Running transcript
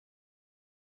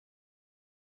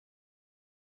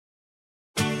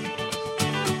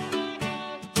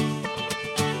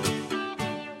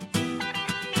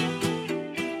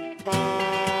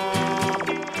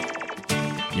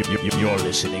You're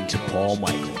listening to Paul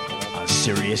Michael on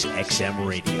Sirius XM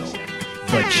Radio.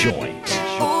 The Joint.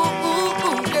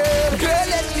 Girl,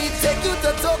 let me take you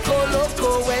to Toco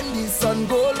Loco when the sun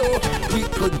go low. We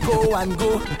could go and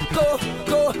go,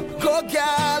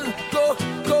 girl,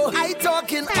 go. I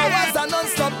talking hours and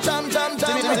non-stop jam.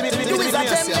 You is a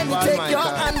gem, let me take your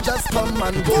hand, just come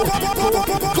and go, girl,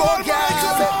 go.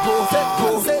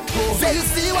 Say you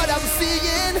see what I'm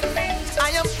seeing? I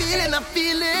am feeling,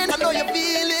 I know you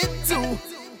feel it too.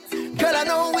 Girl, I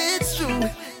know it's true,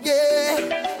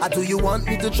 yeah. Do you want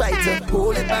me to try to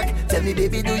hold it back? Tell me,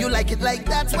 baby, do you like it like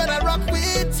that when I rock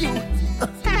with you?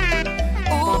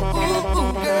 Ooh,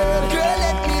 girl,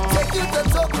 let me take you to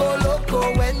Toco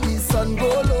Loco when the sun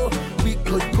go low. We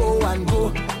could go and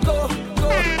go, girl,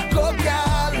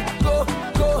 go.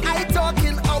 I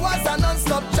talking hours and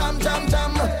non-stop jam.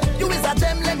 You is a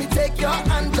gem, let me take your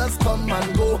hand, just come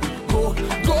and go, girl,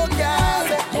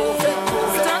 go.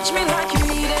 Touch me like you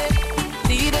need it.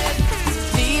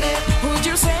 Would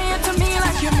you say it to me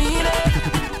like you mean it?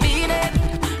 Beat it.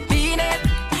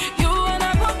 You and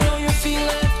I both know you feel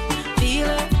it.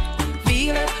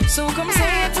 So come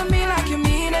say it to me like you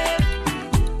mean it.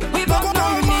 We both know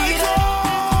you need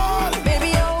it.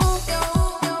 Baby,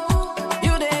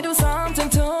 you did do something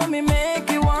to me, make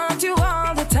me want you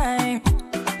all the time.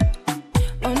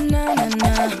 Oh, na.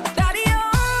 Daddy,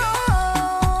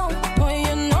 boy,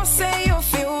 you know, say you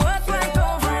feel what like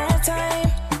over time.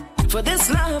 For this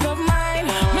love of mine,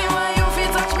 me why you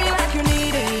feel touch me like you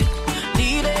need it.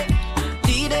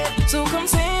 So come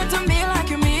say it to me like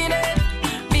you mean it.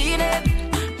 Beat it.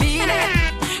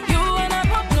 You and I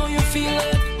both know you feel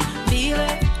it.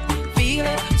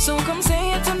 So come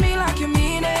say it to me like you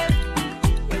mean it.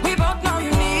 We both know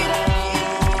you need it.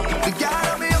 You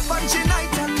gotta be up on she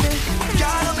night and day.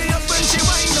 Gotta be up when she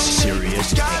wind on me.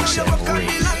 Sirius Gotta be up on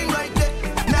the line right there.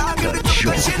 Now I got it up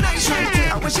when she nice right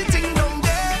there. And when she ting down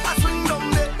there, I swing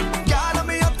down there. Gotta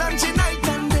be up on she night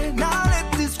and day. Now let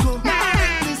this go.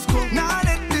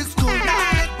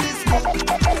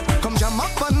 Come jam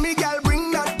up on me, girl,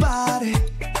 bring that body.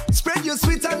 Spread your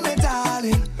sweet on me,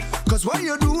 darling. Cause what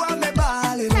you do, I'm me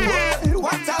balling.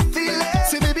 What I feel it.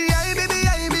 Say, baby, I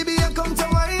come to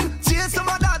wine. Chase some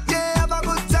of that, yeah, have a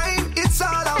good time. It's all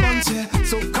I want, yeah.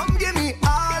 So come give me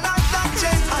all of that,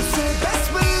 yeah. I say,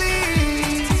 best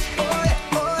believe. Oh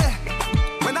yeah.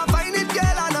 When I find it,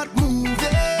 girl, I'm not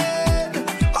moving.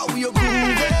 How you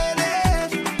grooving it?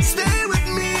 Stay with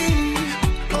me.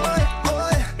 Oh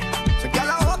yeah. So, girl,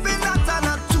 I'm hoping that I'm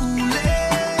not too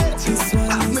late.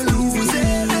 I'm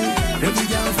losing it. Every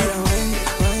girl feel wine.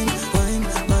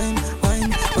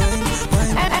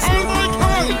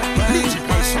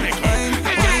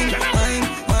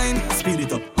 Speed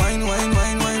it up. Wine.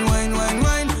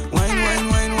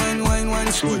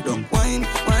 Slow it down. Wine.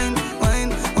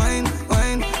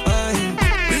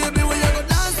 Baby, we go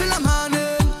dance till I'm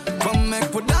morning. Come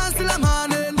make we dance till I'm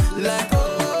morning. Like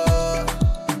oh.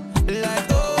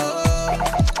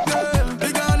 Girl, we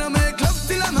gonna make love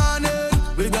till I'm morning.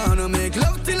 We gonna make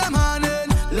love till I'm morning.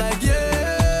 Like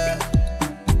yeah.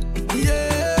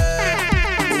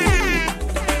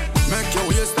 Make your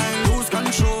waistline lose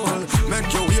control.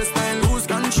 Make your waistline lose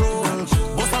control.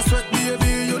 Bust a sweat,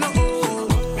 baby, you know.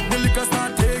 The liquor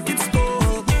start take its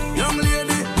toll. Young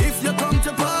lady, if you come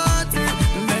to party,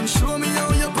 then show me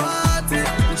how you party.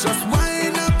 Just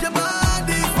wind up your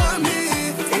body for me.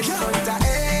 It's front of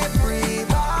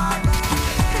everybody.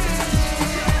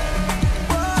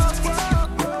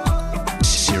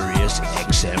 Sirius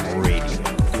XM Radio.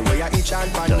 Where you each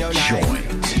and pan The your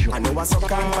Joint. I know I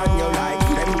suck and pan you like.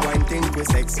 Them wine think we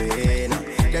sexy.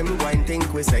 Them wine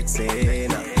think we sexy. Where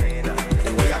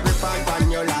you grip and pan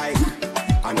you like.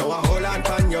 I know I hold and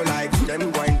pan you like.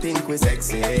 Them wine think we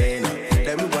sexy.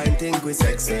 Them wine think we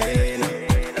sexy.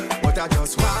 But I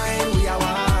just wine, we are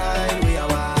wine.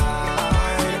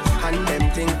 And them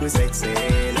think we sexy.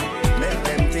 Make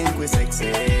them think we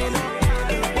sexy.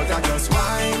 But I just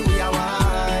wine, we are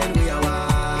wine.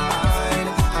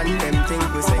 And them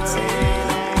think we sexy.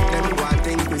 Them one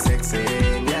think we sexy.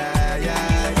 Yeah.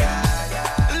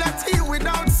 Let's hear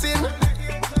without sin.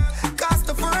 Cast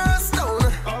the first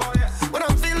stone. When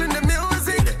I'm feeling the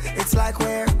music, it's like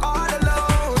we're all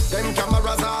alone. Them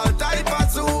cameras all type of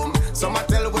zoom. Some I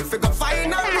tell we figure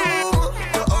find a room.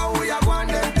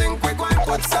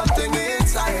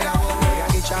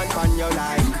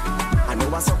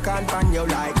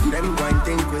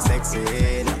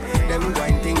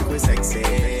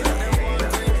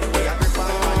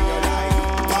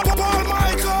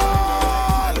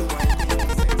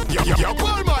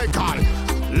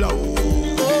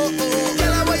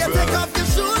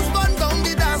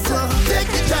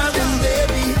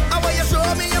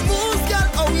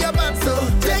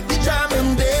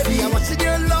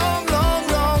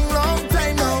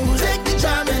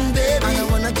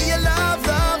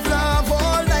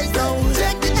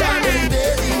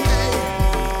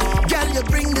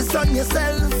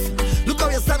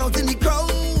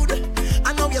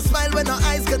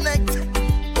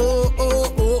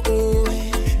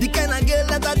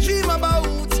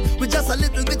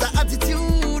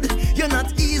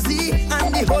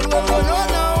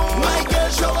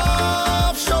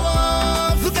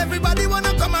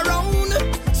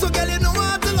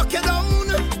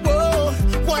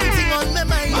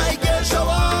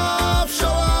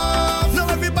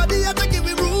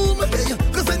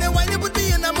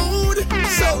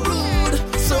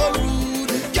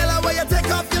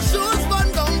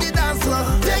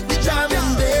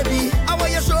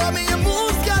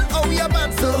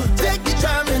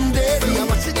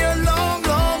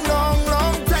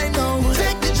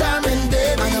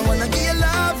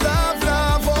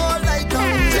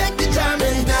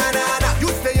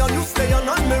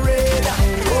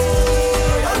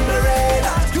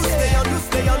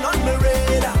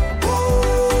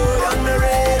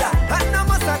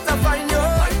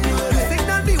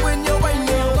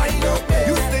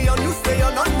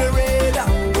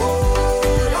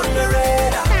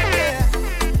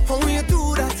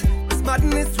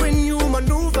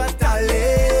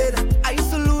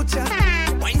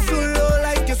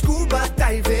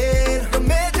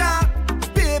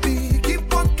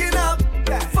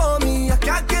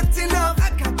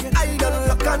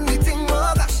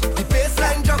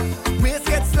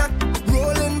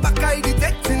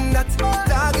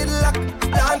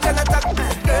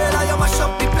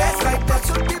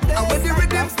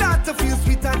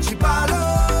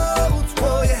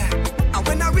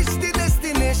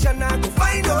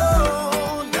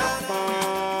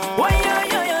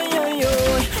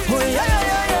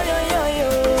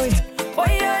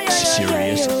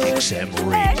 XM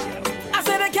Radio. I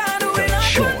said I can't do The it not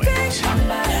joint. one thing.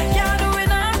 Can't do it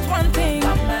not one thing.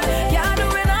 Can't do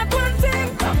it not one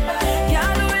thing.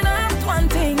 Can't do it not one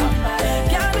thing.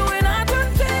 Can't do it not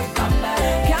one thing.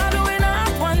 Can't do it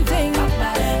not one thing.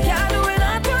 Can't do it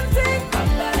not one thing.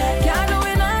 Can't do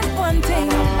it not one thing.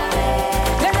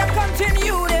 Let them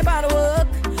continue their bad work.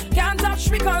 Can't touch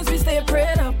me cause we stay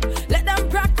prayed up. Let them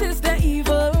practice their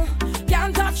evil.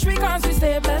 Can't touch me cause we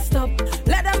stay blessed up.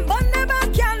 Let them burn their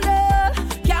back candle.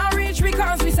 Can't reach me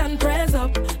cause we send prayers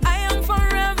up. I am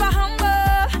forever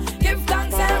humble. Give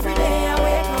thanks every day I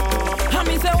wake up. And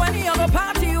me say when you have a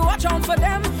party, you watch out for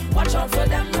them. Watch out for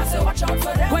them, I say watch out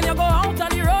for them. When you go out on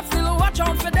the road, still watch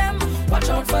out for them. Watch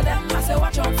out for them, I say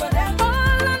watch out for them.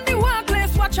 All on the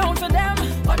workplace, watch out for them.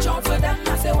 Watch out for them,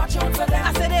 I say watch out for them.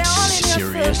 I say they all in your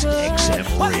Sirius circle.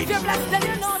 XM What if Radio. you're blessed, then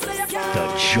you know so you can. The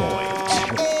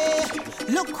joint.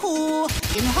 Look who,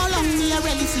 in how long me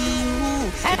already see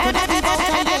you. It could have been about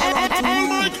a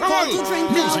year or two. Call to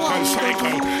drink now,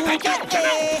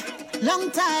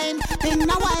 long time, been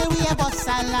a while we have us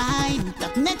aligned.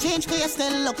 Nothing they change, cause you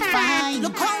still look fine.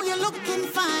 Look how you're looking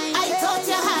fine. I thought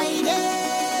you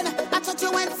hiding, I thought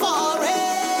you went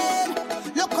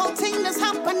foreign. Look how things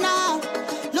happen now.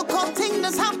 Look how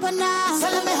things happen now. So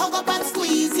let me hug up and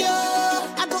squeeze you.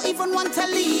 I don't even want to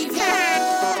leave you.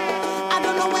 I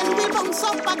don't know when we bounce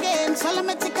up again. So let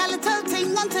me take a little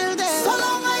thing until then. So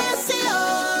long I see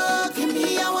you. Give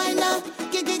me a wine now.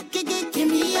 Give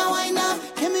me a wine now.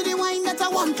 Give me the wine that I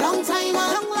want. Long time,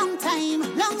 long time.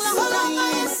 So long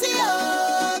I see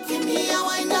you. Give me a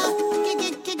wine now.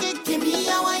 Give me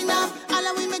a wine now.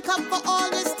 All we make up for all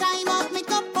this time.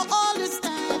 Make up for all this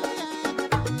time.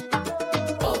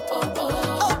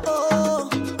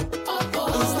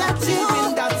 Is that you?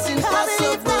 Even that's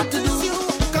impossible to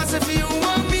do. Cause if you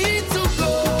want me to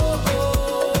go,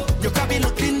 you can be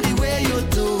looking the way you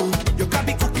do. You can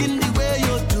be cooking the way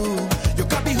you do. You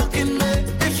can be hooking me.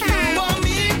 If you want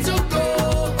me to go,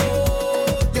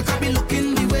 you can be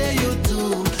looking the way you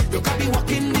do. You can be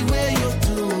walking the way you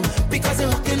do. Because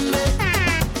you're hooking me.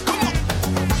 Come on.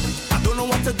 I don't know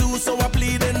what to do, so I'm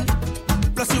pleading.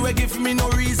 Plus you ain't give me no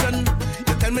reason.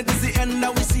 You tell me this is the end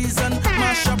of the season.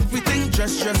 Mash up everything,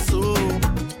 dress so.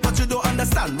 But you don't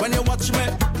understand when you watch me.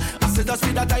 I said that's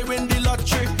me that I win the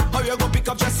lottery. How you go pick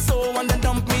up just so and then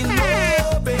dump me?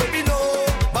 No, baby, no.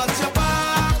 But your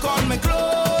back on my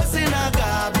clothes in a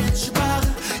garbage bag.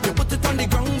 You put it on the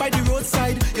ground by the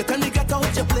roadside. You tell me get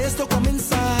out your place to come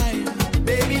inside.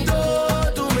 Baby,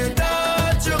 don't do me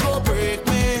that. You go break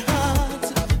my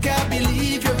heart. Can't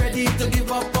believe you're ready to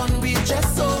give up on me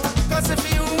just so. Cause if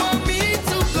you want me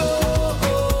to go,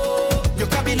 you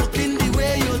can be looking the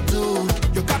way you do.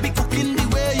 You can be cooking the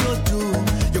way you do.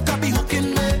 You can be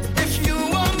hooking me. If you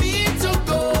want me to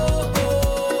go,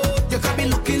 you can be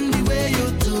looking the way you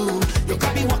do. You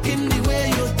can be walking the way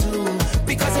you do.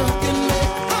 Because you're hooking me.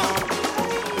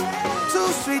 Too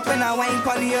sweet when I wine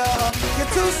on you.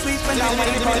 You're too sweet when I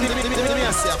wine on you.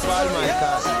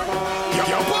 Bookpaulmichael. Yo,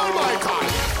 Bookpaulmichael.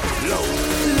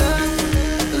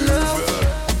 Love.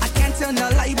 I can't tell no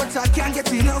lie, but I can't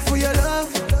get enough for your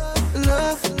love.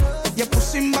 You're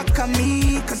pushing back on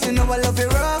me, cause you know I love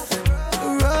it rough.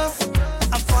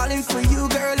 I'm falling for you,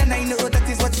 girl, and I know that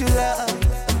is what you love.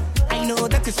 I know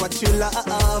that is what you love,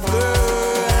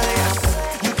 girl.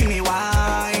 Yes. You give me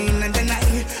wine, and then I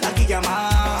give you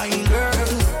mine,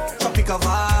 girl. Tropical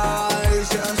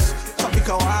vibes, yes.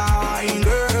 Tropical wine,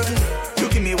 girl. You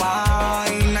give me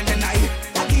wine, and then I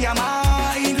give you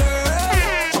mine,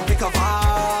 girl. Tropical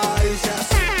vibes, yes.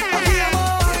 I give you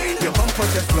mine. Your bumper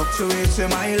just fluctuates in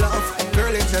my love.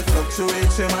 Girl, it just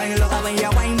fluctuates in my love. How when you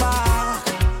wine back,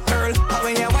 girl, how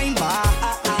when you wine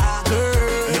back,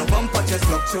 girl. Your bumper just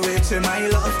fluctuates in my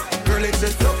love. Girl, it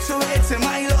just fluctuates in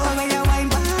my love. How when you wine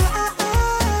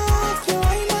back, you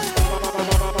wine back.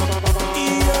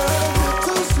 Yeah,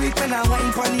 too sweet when I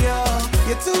wine pon you.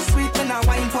 You're too sweet when I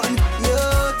wine pon you.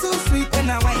 Too sweet when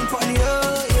I wine pon you.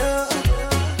 Yeah,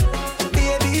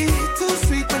 baby, too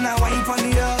sweet when I wine pon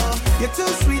you. You're too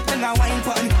sweet when I wine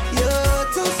pon you.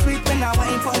 Too sweet when I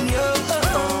wine pon you.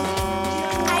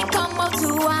 I come up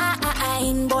to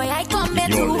wine, boy. I come here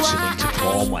to You're wine. listening to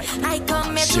Bookpaulmichael. I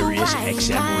come here to Sirius wine.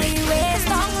 XM My Radio. waist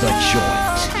on The low.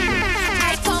 joint.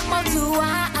 I come up to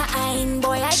wine,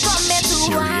 boy. I come here to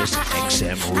Sirius wine.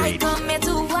 XM I Radio. come here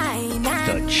to wine and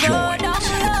The go joint. down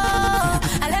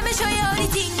low. And let me show you how the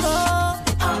thing go.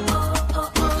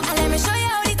 And let me show you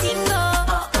how the thing go.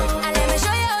 And let me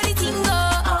show you how the thing go.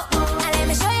 And let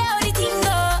me show you how the thing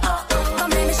go.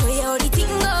 Come let me show you how the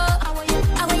thing go.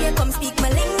 I want you come speak my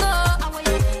lingo.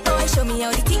 Boy, show me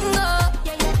how the thing go.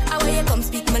 I want you come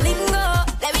speak my lingo.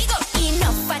 Let me go.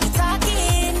 Enough for the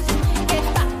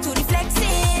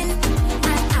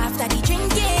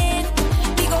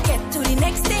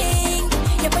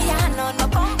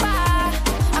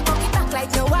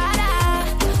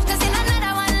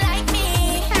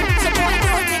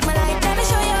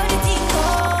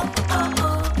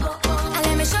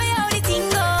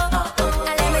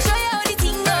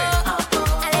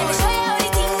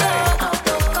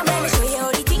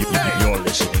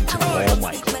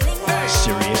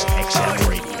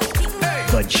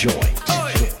Joint.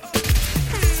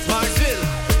 Marville.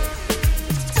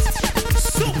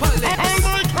 Super Lex.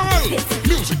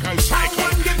 Musical psychic. I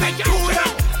want give it to ya.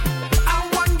 I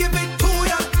want give it to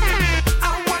ya. I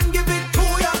want give it to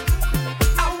ya.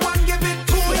 I want give it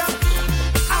to ya.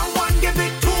 I want give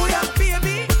it to ya,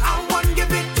 baby. I want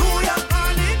give it to ya,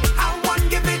 honey. I want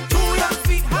give it to ya,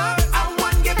 sweetheart. I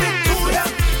want give it to ya.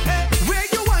 Where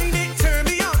you whine it, turn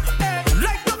me on.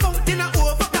 Like the fountain of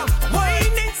overcome.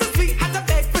 Wine it so sweet, I to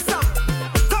beg for some.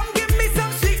 Come give me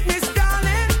some sweetness,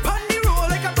 darling. Pon the roll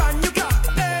like a brand new car.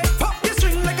 Pop your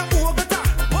string like a Bogota.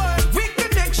 Weak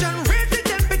connection, raise the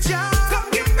temperature. Come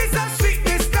give me some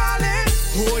sweetness, darling.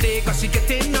 Hold it, cause she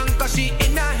getting on, cause she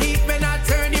in a heat when I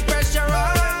turn the pressure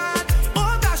on.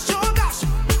 Oh gosh,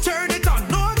 turn it on.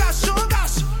 Oh gosh.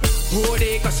 Hold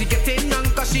it, cause she getting on,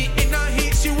 cause she in a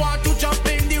heat. She want to jump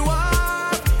in the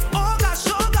water. Oh gosh,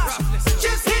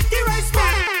 just hit the right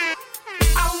spot.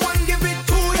 I want give it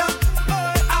to ya.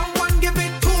 I want give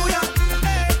it to ya.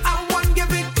 I want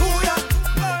give it to ya.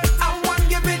 I want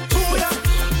give it to ya.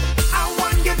 I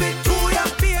want give it to ya,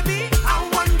 baby. I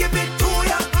want give it to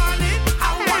ya, honey. I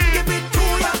want give it to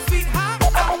ya, sweetheart.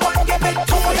 I want give it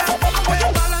to ya. I want you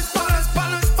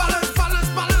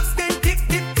balance, then tip.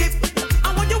 I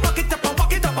want you walk it up,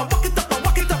 walk it up,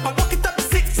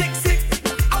 sick.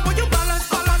 I want you balance,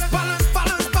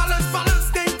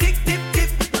 then tip. I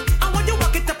want you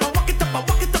walk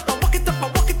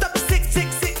it up, sick.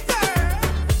 Take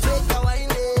a wine,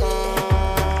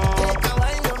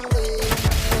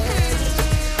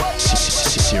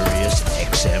 Sirius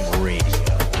XM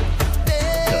Radio. The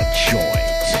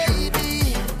Joint.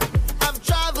 baby. I've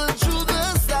traveled through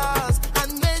the stars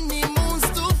and many moons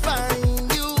to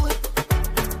find you,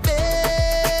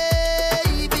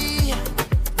 baby.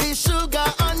 The sugar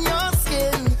on your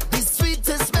skin, the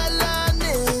sweetest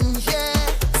melanin, yeah.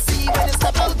 See when you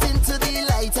step out into the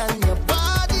light and your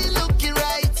body looking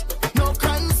right. No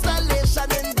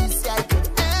constellation in the sky could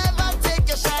ever take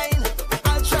your shine.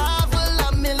 I'll travel a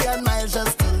million miles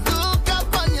just to look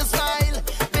up on your smile,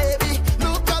 baby.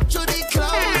 Look up to the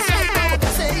clouds right now.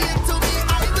 Say it to me, I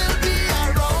will be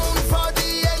around for the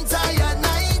entire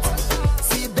night.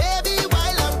 See, baby,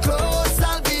 while I'm close,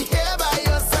 I'll be here by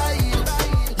your side.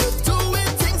 You're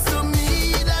doing things to me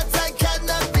that I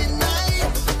cannot deny.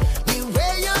 The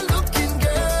way you're looking,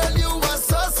 girl, you are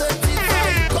so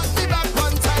certified. Cut me back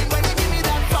one time when you give me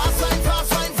that fast wine.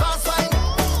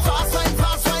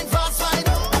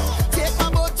 Take my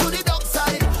boat to the dock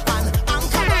side and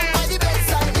anchor down by the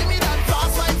bedside. Give me that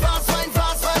fast wine.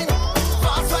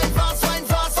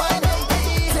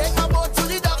 Take my boat to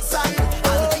the dock side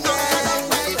and anchor down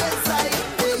by the bedside.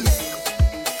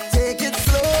 Take it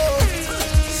slow,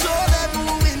 show them who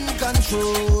in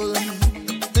control.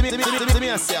 Let me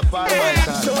say a Paul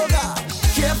Michael. Sugar,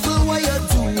 careful what you're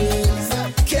doing,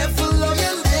 careful how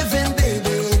you're living,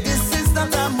 baby. This is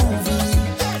not a movie.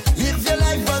 Live your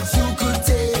life, but you could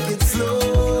take it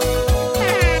slow.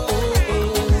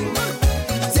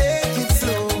 Take it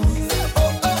slow.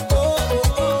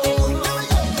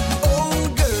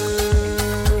 Oh,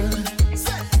 girl,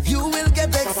 you will get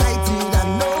excited. I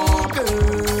know,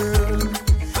 girl,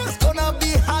 it's gonna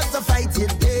be hard to fight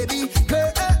it, baby.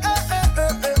 Girl,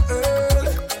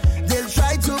 they'll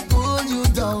try to pull you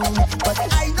down, but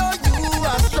I know you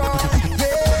are strong.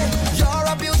 Yeah, you're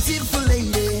a beautiful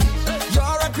lady.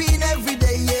 You're a queen every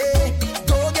day. Yeah,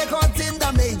 don't get caught in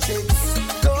the matrix.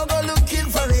 Don't go looking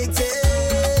for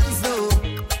ratings. No,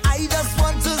 I just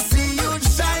want to see you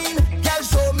shine. Girl,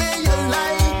 show me your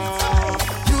light.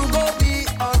 You go be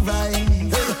alright.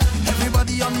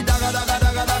 Everybody on the daga.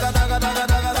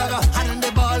 And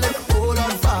they ballin', hold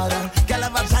on, father. Girl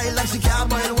have a child and she can't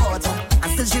boil water,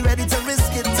 and still she ready to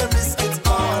risk it all.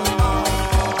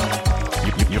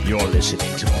 You're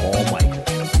listening to Paul Michael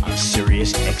on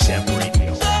Sirius XM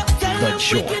Radio. The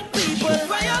Joint.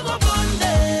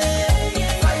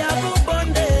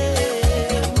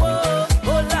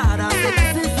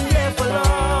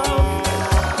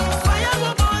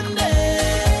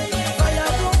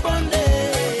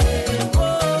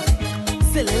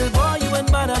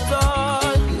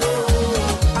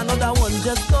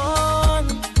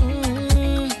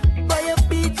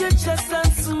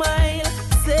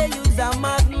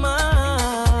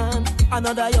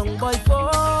 Another young boy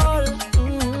fall.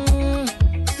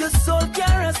 Your soul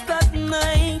can't rest at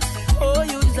night. Oh,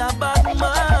 you is a bad man.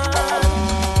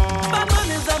 Bad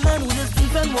man is a man who just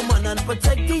defend woman and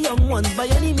protect the young ones by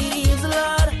any means,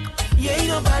 Lord. You ain't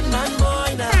no bad man,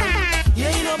 boy, nah. You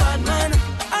ain't no bad man.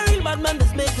 A real bad man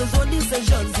just make his own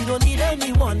decisions. He don't need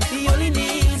anyone. He only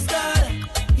needs God.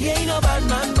 You ain't no bad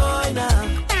man, boy, nah.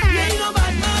 You ain't no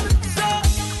bad man. So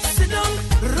sit down.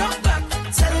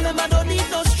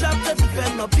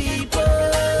 my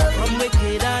people from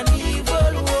wicked and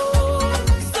evil. Whoa.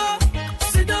 Stop,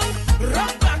 sit down,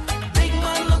 rock back. Big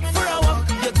man look for a walk.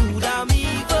 You're too damn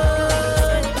evil.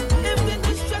 If you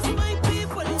distress my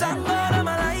people, thank God I'm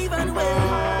alive and well.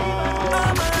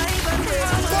 I'm alive and well.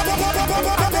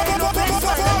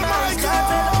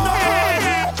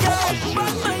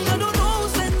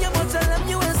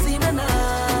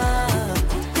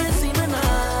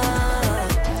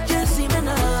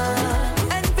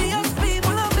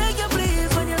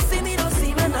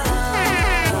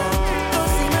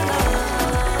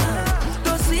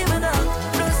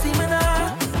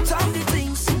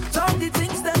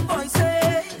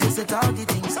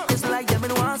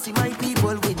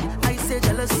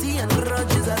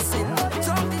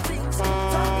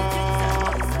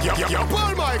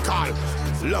 Bookpaulmichael,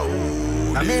 low.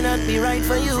 I may not be right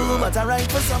for you, but I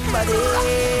right for somebody.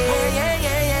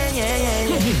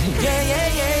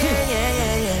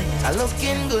 I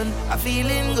looking good, I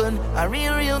feeling good, I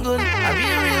real good, I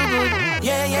real good.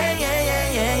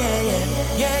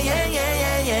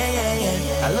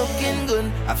 I looking good,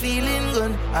 I feeling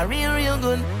good, I real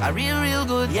good, I real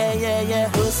good.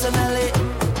 Personally,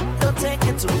 don't take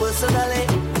it too personally.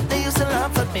 They used to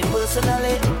laugh at me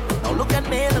personally. Now look at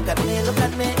me, look at me, look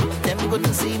at me. Them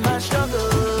couldn't see my struggle.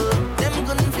 Them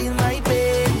couldn't feel my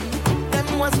pain.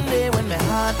 Them wasn't there when my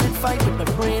heart did fight with my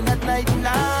brain at night and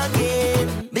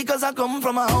again. Because I come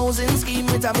from a housing scheme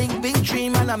with a big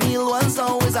dream, and a meal once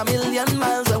always a million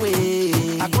miles away.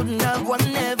 I couldn't have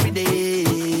one every day.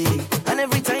 And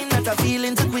every time that I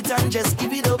feeling to quit and just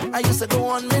give it up, I used to go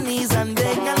on my knees and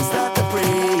beg and start to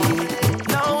pray.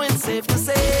 Now it's safe to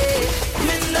say,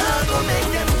 me not gonna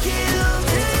make them kill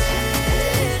me.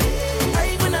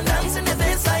 I wanna dance in the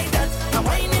face like that. I'm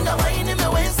whining my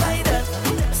waist like that.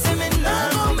 Say me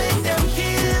not gonna make them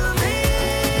kill me.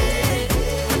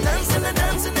 Dance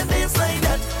in the face like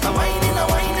that. I'm whining my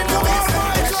waist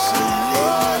like that.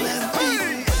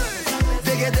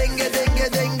 Ding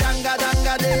dang danga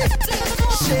danga de.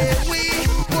 Say we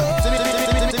go.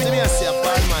 Me a say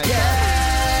Bookpaulmichael.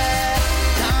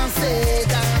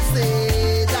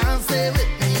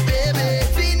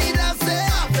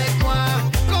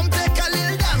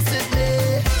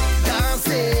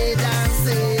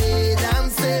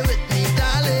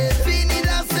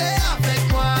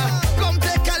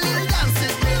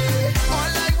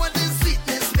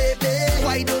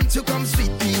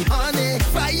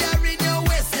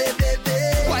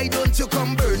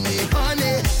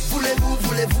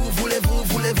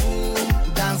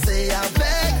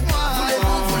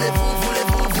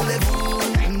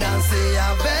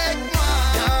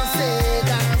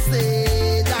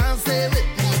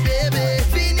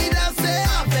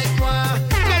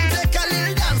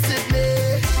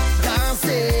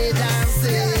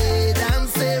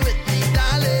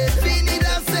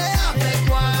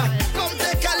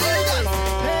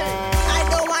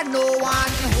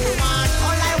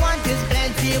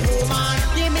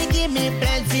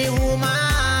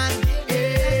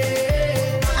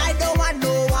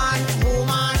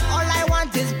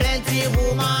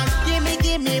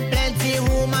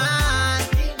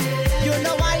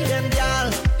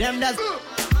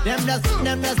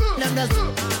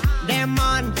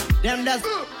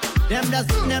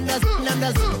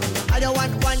 I don't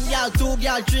want 1 girl, 2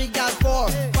 girl, 3 girl, 4,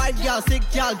 5 girl, 6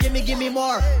 girl, give me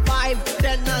more. 5,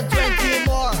 10 and 20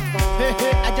 more.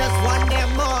 I just want them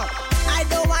more. I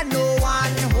don't want no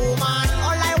one woman.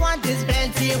 All I want is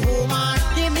plenty woman.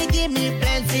 Give me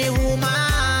plenty woman.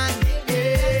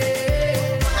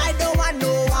 I don't want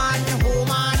no one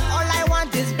woman. All I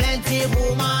want is plenty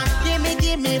woman. Give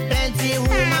me plenty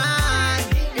woman.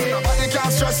 Nobody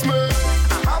can stress me.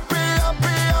 Happy.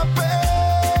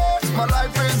 My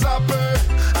life is happy.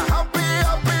 Happy.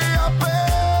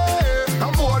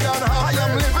 I'm more than happy. I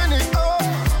am living it up,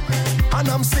 and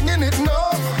I'm singing it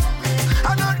now.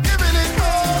 I'm not giving it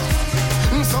up.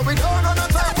 So we don't have no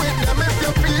time with them if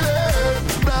you feel it.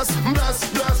 Bless.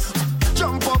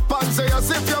 Jump up and say as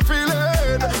if you're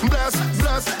feeling. Bless.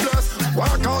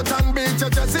 Walk out and beat your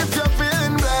chest if you're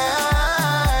feeling blessed.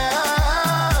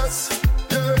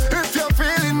 Yeah, if you're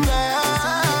feeling blessed.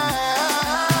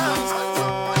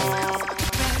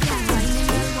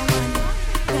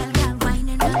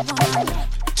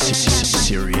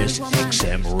 Sirius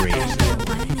XM Radio.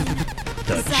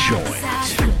 The Joint.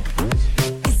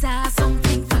 Is that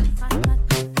something fun?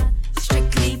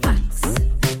 Strictly facts.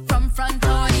 From front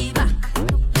or the back.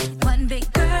 One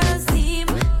big girl's team.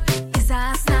 Is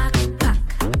a snack pack.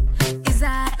 Is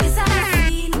a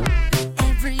scene.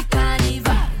 Every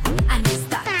carnival. And it's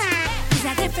that. It's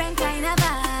a different kind of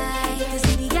vibe. To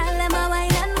see the girl them a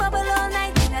wine and bubble all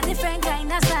night in a different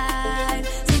kind of style.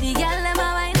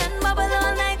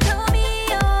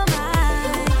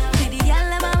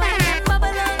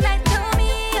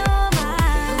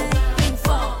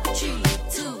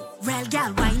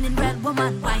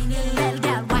 woman, whining well,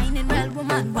 girl, whining well,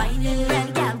 woman, whining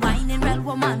well, girl, whining well,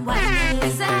 woman, whining.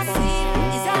 Is that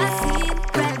scene,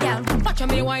 well, girl. Watch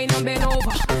me wine and bend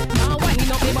over. Now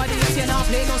wine up your body if you not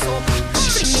play no soca.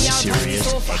 Bring me out on the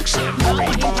sofa. Now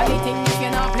wine up anything if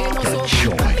you not play no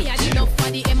soca. Me had enough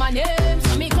for the M&M,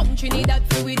 so me come Trinidad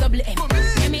for we double M.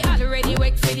 Yeah, me already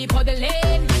wait for the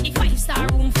puddling. The 5-star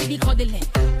room for the cuddling.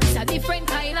 It's a different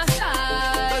kind of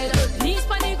style. Knees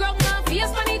on the ground and face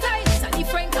on the tight. It's a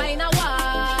different kind of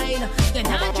wine. You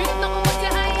not drink nothing but you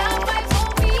high and vibe for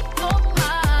me, oh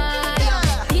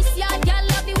my. This young girl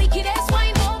love the wickedest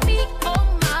wine for me, oh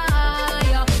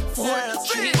my. 4,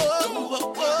 3,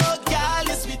 oh, girl,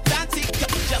 you sweet and thick,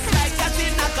 just like that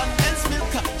in a condensed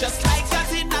milk, just like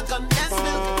that in a condensed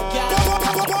milk, girl.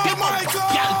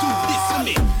 Girl, do this to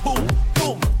me, boom,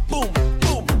 boom, boom,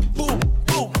 boom, boom,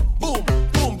 boom, boom,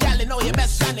 boom. Girl, you know your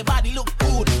best and your body look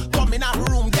good. Come in our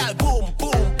room, girl, boom,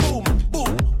 boom, boom,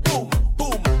 boom, boom,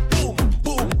 boom, boom,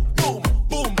 boom, boom,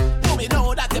 boom, boom. You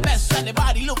know that your best and your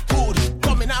body look good.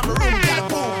 Come in our room, girl,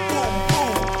 boom, boom,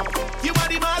 boom. You are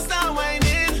the master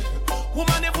whining,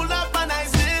 woman, you full of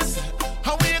niceness.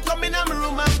 How will you come in our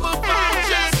room and perform?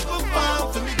 Just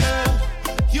perform for me, girl.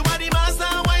 You are the master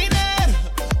whining,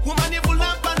 woman, you full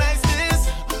of niceness.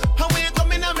 How will you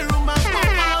come in our room and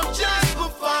perform? Just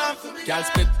perform for me, Girl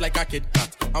split like a Kit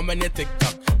Kat, and when you tick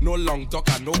tock, no long talk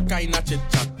and no kind of chit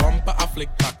chat. Bumper a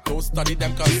flick back, don't study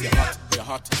them cause you're hot, you're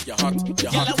hot, you're hot,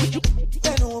 you're hot.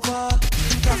 bend over,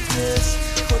 practice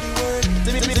for the work.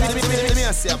 Let me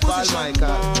see a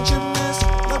Bookpaulmichael. Gymnast,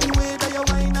 love the way that you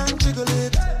whine and jiggle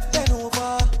it. Bend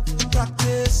over,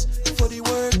 practice for the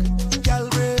work. Girl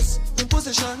brace,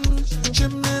 position.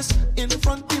 Gymnast, in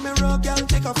front the mirror, girl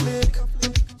take a flick.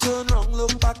 Turn round,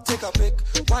 look back, take a pic.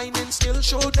 Whining skill,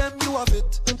 show them you have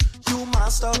it. You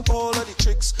master all of the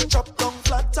tricks. Drop down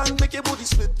flat and make your booty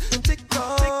split. Tick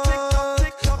tock, tick tock,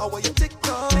 tick tock. How are you tick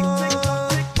tock, tick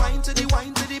tock, tick. Wine to the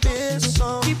bass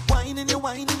now. Keep whining your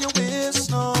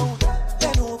waist now.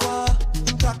 Bend over,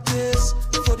 practice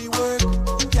for the work.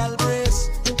 Gal brace,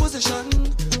 position.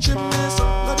 Gymnast,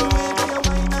 love the way that you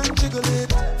whine and jiggle it.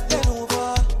 Bend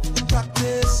over,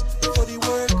 practice for the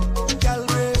work. Gal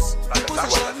brace,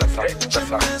 position.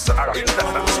 Gymnast,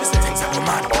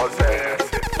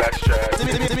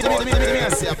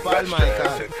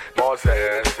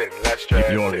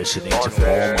 You're listening to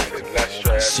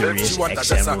Bookpaulmichael, Sirius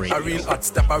XM Radio. A real hot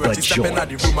stepper when she step in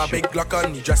the room, a big Glock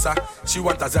on the dresser. She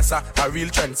want a zessa, a real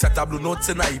trendsetter. Blue notes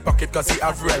in her pocket cause he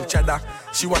have real cheddar.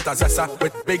 She want a zessa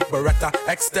with big beretta,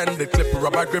 extended clip,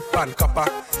 rubber grip and copper.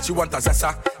 She want a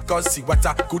zessa cause she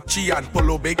wetter, Gucci and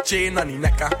polo, big chain on the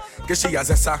necker. Cause she a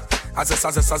zessa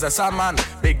man,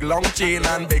 big long chain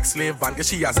and big slave van. Cause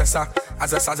she a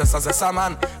zessa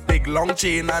man, big long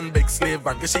chain and big slave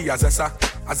van. Cause she a zessa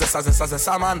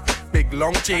man, big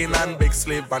long chain and big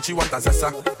slave van. She want a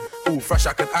zessa, who fresh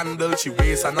I can handle. She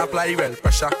waist and apply well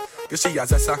pressure. Cause she a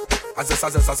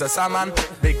zessa man,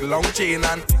 big long chain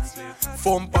and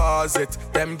foam paws it.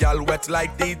 Them gal wet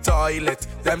like the toilet.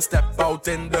 Them step out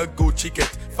in the Gucci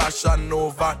kit. Fashion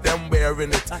over, them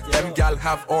wearing it. Them gal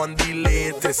have on the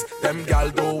latest. Them gal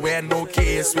don't wear no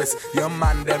K-Swiss. Your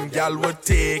man, them gal would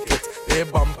take it. They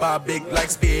bumper big like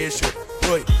spaceship.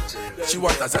 Boy, she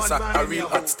want a zessa, a real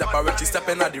hot stepper. When she step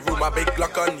in the room, a big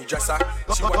Glock on the dresser.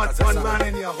 She want a zessa. One man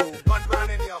in your home, one man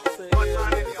in your home, one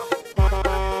man in your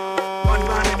home, one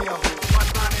man in your home, one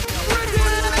man in your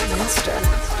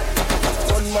home.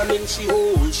 One man in she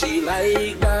hole, she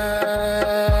like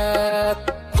that.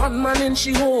 One man in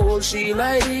she hole, she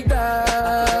like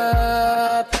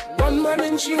that. One man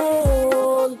in she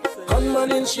hole, one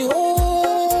man in she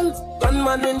hole, one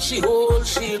man in she hole,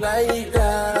 she like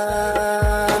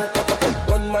that.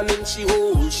 One man in she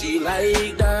hole, she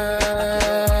like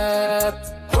that.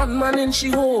 One man in she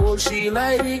hole, she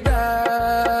like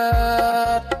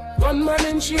that. One man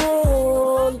in she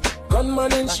hole, one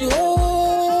man in she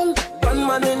hole, one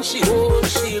man in she hole,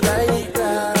 she like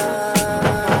that.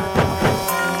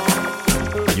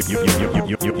 You're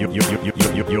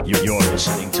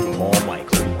listening to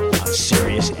Bookpaulmichael on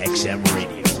Sirius XM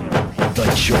Radio. The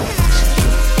Choice.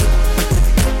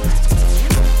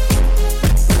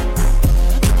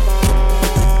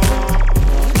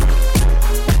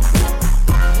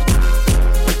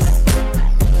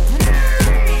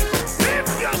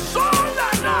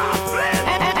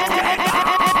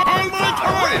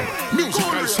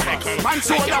 Man,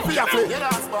 shoulder for your feet.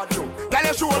 Tell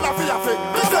your shoulder for your feet.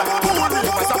 Mr. Cool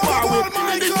Rivers a far away.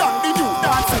 The new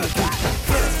dancing.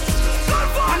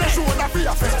 Man, your shoulder for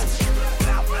your feet.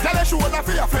 Tell your shoulder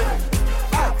for your feet.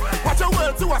 Watch your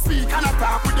words to a speak and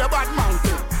attack with your bad mouth.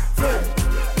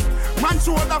 Man,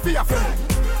 shoulder for your feet.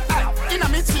 inna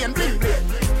me chain bling bling.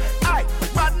 Aye,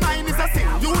 bad mind is a sin.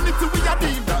 Unity we a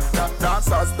deal.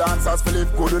 Dancers,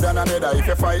 Philip gooder than another. If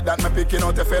you fight that, me picking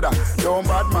out a feather. Don't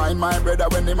bad mind my brother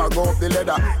when they ma go up the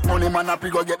ladder. Money man happy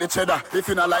go get the cheddar. If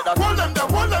you not like that, hold them there,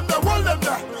 hold them there, hold them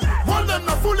there. Hold them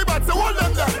there, fully bad, so hold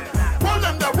them there. Hold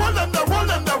them there, hold them there, hold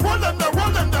them there, hold them there,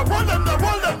 hold them there, hold them there,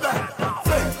 hold them there.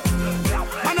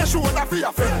 Man, I show that for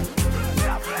your friend.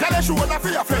 Tell a show that for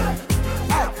your friend.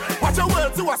 Watch your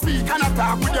words to a speak and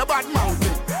attack with your bad mouth.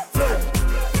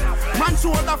 Man,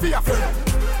 show that for your friend.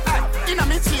 Inna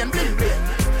me chain bling bling.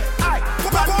 Aye,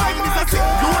 bad mind is a sin.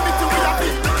 You want me to be a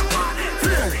big.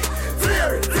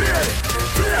 Fear it.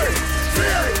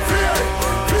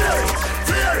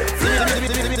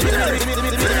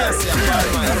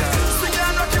 Sing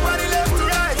and rock your body left to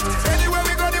right. Anywhere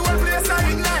we go, the one place I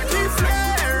ignite.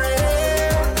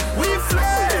 We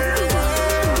flare.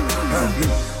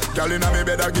 Girl inna me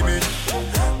bed, give me.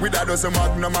 With a dozen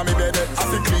magnum on me bed. I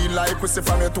feel clean like pussy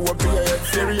from your to up to your head.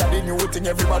 Theory of the new thing,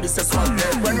 everybody says one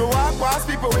day. When we walk past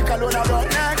people, we call on our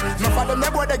neck. Enough of them, they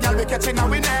boy, the girl we catching our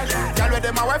neck. Girl with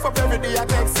them, my wife up every day, I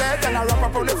take set. And I wrap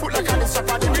up on the foot like a shop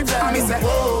at the retail. And me say,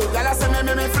 whoa, y'all say me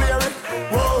flare it.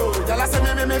 Whoa, y'all say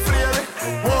me flare it.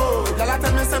 Whoa, y'all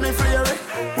tell me say me flare it.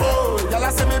 Whoa, y'all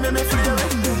say me flare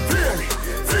it.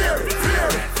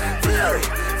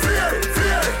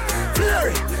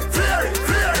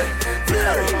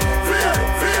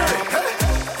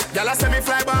 Y'all say me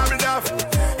fly bomb duff.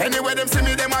 Anyway them see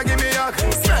me, them a give me hug.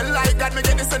 Smell like that, me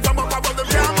get the scent from up above them.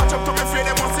 Can't match up to me free,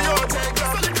 them must see how take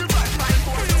us.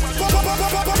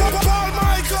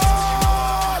 Bookpaulmichael.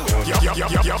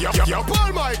 Yo,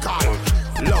 Bookpaulmichael.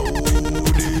 Loud.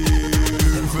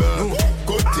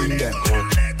 Good thing there.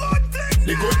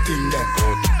 The good thing there.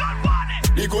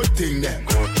 The good thing there.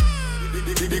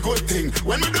 The good thing.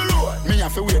 When we do road, me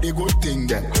have to wear the good thing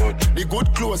then. The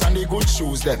good clothes and the good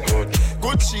shoes then.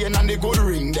 Good chain and the good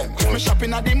ring then. Me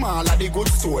shopping at the mall at the good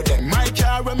store then. My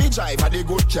car when me drive at the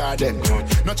good car then.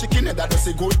 No chicken head that does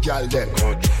a good girl then.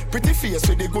 Pretty face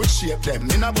with the good shape them.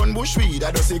 In a bun bush weed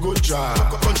that does a good job.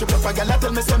 Country pepper girl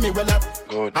tell me say me well up.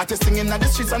 Artist singing at the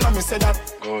streets and I me say that.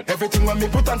 Everything when me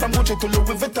put on from Gucci to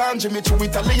Louis Vuitton, Jimmy Choo,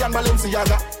 Italian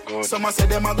Balenciaga. Some say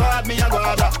them a god, me a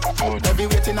god. Every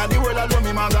waiting at the world I love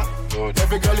me maga.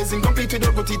 Every girl is incomplete with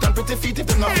her good teeth and pretty feet. If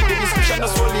they not fit the description,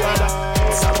 that's all the other.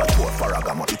 Salvatore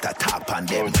Ferragamo, it a tap on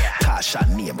them. Cash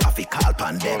and name, I fi call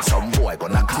on them. Some boy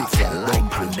gonna cough and line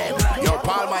on them. Yo,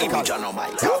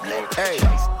 Bookpaulmichael. Hey,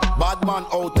 bad man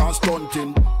out and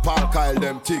stunting. Paul Kyle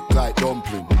them thick like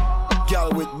dumpling.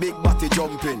 Girl with big body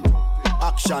jumping.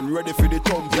 Action ready for the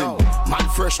thumping. Man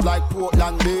fresh like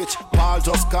Portland Beach. Paul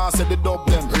just can't say the dub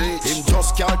them. Him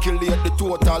just calculate the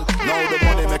total. Now the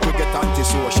money make we get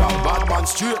antisocial. Bad man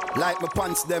straight like my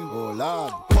pants them. Oh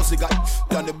lord, pussy got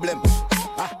done the blem.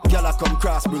 Girl I come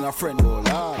cross bring a friend. Oh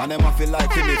lord, and them I feel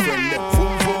like me friend them.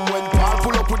 Boom boom when Paul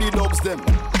pull up with the dubs them.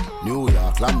 New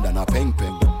York, London, a peng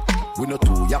peng. We no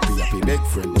too yappy big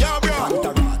friend. Yo bro,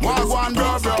 one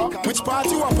bro. Which party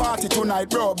you a party tonight,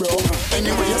 bro?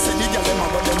 Anyway, you say the girl them a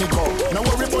go let me go. No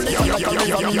worry about the girl like a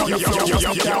river, me on the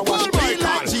floor. Can't watch me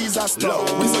like Jesus flow.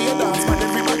 We say you dance, but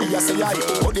everybody you say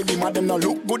aye. But the beam of them no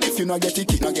look good if you no get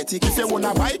it. If you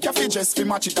wanna bike, you fi just fi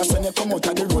match it. That's when you come out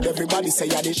of the road, everybody say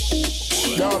ya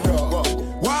this. Yo bro,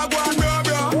 one bro.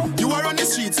 You are on the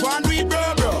streets, one read bro.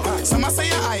 Some a say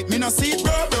you hype, me no see it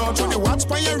bro. Throw the watch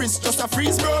by your wrist, just a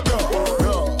freeze bro.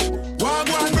 One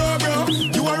bro.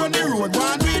 You are on the road,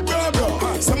 one read bro.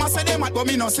 Some a say them at, but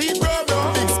me no see it bro.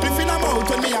 Big spliff in a mouth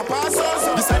when me a pass us.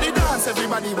 This a the dance,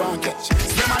 everybody want catch.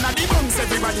 Them and a the bunks,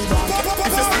 everybody want catch.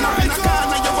 If you stand up in a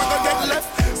corner, you wanna get left.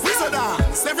 We so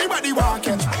dance, everybody want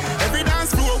catch. Every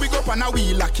dance floor we go up and a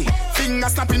wheel lucky. Finger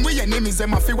snapping with enemies,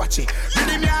 them a fi watch it.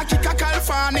 Ready me a kick a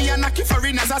California and a kick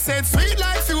foreigners. I said sweet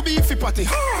life you be fi potty.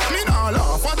 Me no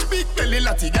laugh, watch big belly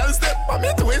latty. Girl step on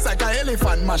me two ways like a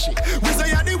elephant mashy. We say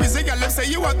you the wizzy girl, let's say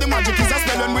you want the magic. Is a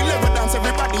spell when we level dance,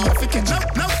 everybody you fi catch up.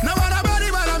 No one a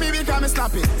body but me because me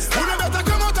snapping. Who no better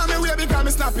come out and me way because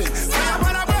me snapping. Say you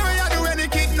wanna boy you do any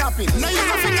kidnapping. Now you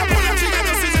a finger pull your trigger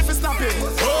just see if you snapping.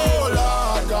 Oh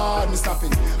Lord God, me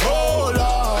snapping. Oh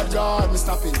Lord God, me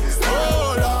snapping.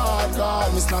 Oh Lord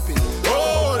God, me snapping.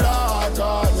 Oh Lord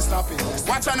God, me snapping.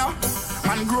 Watch out now.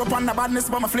 Man grew up on the badness,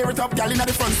 but my flare it up. Girl in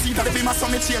the front seat of the beam, my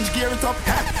son me change gear it up.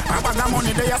 I bag that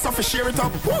money there, so for share it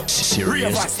up.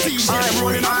 Serious. I'm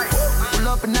rolling on. Pull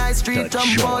up a nice street,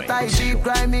 jump out, I deep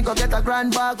grind me, go get a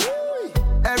grand bag.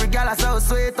 Every gal I so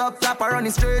sweet up, tap her on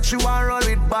the straight, she want roll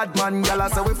with bad man. Gal I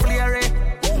say we flare it.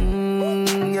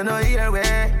 You know here we.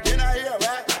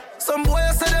 Some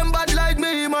boys say them bad like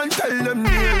me, man, tell them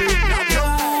nearly. Yo,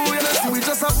 you know see we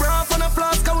just a bra on a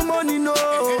flask, our money no.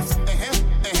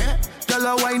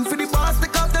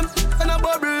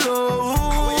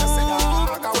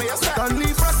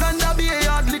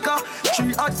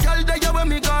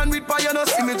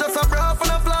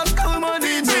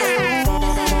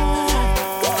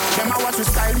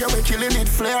 boy killing it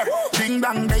flare. Ding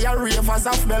dong, they are ravers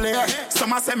of Bel Air.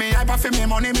 Some say me hyper for me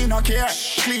money, me no care.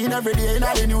 Clean every day in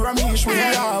the new Ramesh. We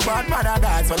are bad mother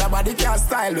guys, well nobody can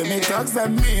style. When me thugs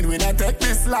them mean, we not take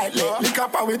this lightly. Lick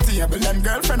up our table, them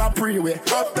girlfriend a pre-way.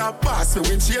 Up top pass,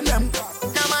 we chain them.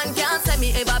 No man can't say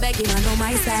me ever begging, I know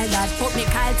my style that. Put me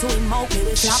Kyle to him, mouth me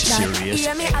with slap that.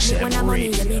 Hear me have it when I'm money,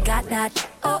 yeah me got that.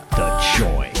 The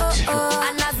Joint.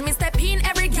 And as me step in,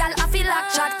 every gal I feel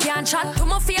like chat. Can't chat to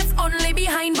my face, only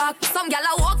behind back. Some gal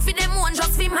I walk for them one,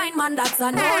 just for mine, man, that's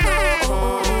a no.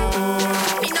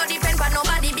 Me no depend on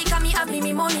nobody because me have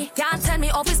me money. Can't tell me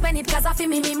how to spend it cause I feel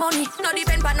me money. No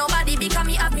depend on nobody because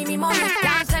me have me money.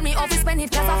 Can't tell me how to spend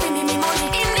it cause I feel me money.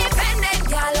 Independent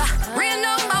gal, real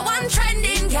number one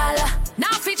trending gal.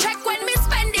 Now fi check when me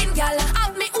spending gal.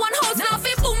 Have me one house, now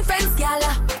fi boom fence gal.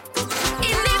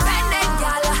 Independent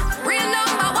gal, real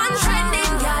number one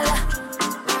trending gal.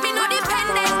 Me no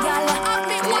dependent gal. Have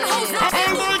me one house, now fi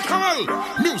boom fence gal.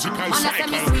 Musical cycle.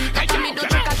 Me do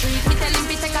trick or treat. Me tell him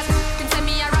fi take a him say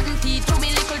me a rotten teeth. Chew me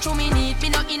little, chew me neat. Me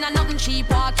no in a nothing cheap.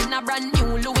 Walk in a brand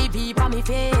new Louis V for me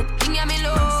feet. Thing ya me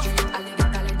love.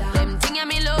 Them thing ya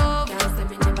me love.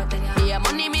 Yeah,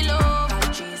 money me love.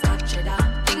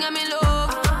 Thing ya me love.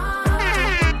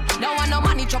 Now I no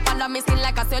money chop under me skin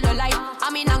like a cellulite. I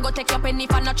mean I go take your penny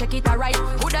if I not check it alright.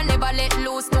 Woulda never let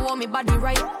loose to hold me body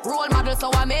right. Role model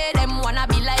so I made them wanna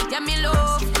be like yeah me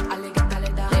love.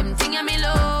 Them thing ya me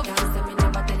love.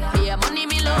 Yeah, money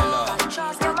me love.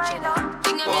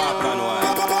 Thing ya me love.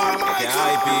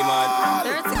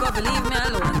 Dirty go believe me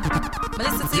alone. But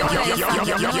listen to you away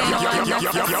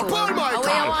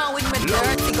I want with me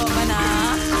dirty governor.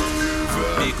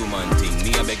 Big woman thing,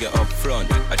 me I beg you up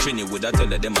front. I train you with a tell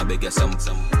them I beg you some.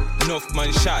 Enough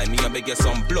man shy, me I beg you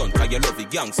some blunt. Cause you love the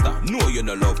gangster, no you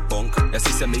no love punk. Your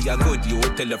sister me a good, you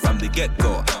tell her from the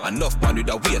get-go. Enough man with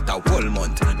a wait a whole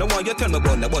month. Now why you tell me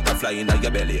about the butterfly in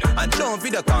your belly? And don't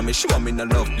video call me, show me no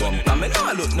love bump. I mean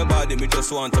I look nobody, me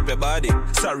just want up your body.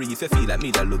 Sorry if you feel like me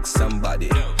that look somebody.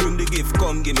 Bring the gift,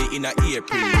 come give me in a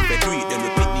April. If you do it, then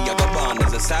repeat me, I go born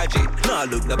as a sergeant. Now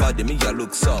look nobody, me I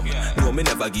look some. No, me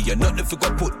never give you nothing if you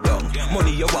go put down.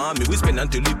 Money you want me, we spend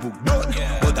until the book done.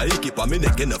 But I keep on me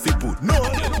neck enough you put no.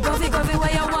 Govy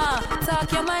where you want,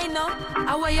 talk your mind now.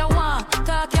 Where you want,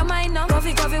 talk your mind now.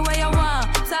 Govy where you want,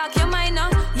 talk your mind now.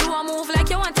 You want move like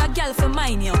you want a girl for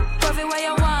mine yo. Govy where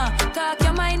you want, talk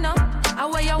your mind now.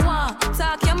 Where you want,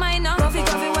 talk your mind now. Govy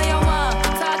where you want,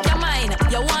 talk your mind.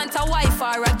 You want a wife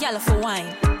or a girl for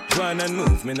wine. Run and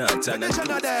move, me not turn.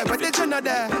 But they not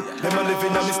there. Them a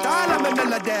living on me style and me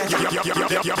melody.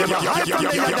 Them a hide from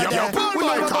the other there. We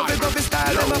know what go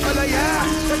style, them a follow yeah.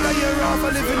 Take a year off, a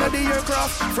living at the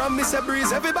aircraft. From Mr.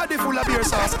 Breeze, everybody full of beer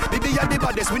sauce. Baby and the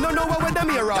baddest, we don't know what them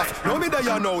here off. No me there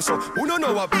you know, so who don't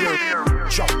know what beer.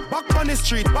 Shop back on the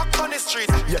street,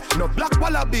 Yeah, no black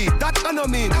wallaby, that I no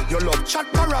mean. You love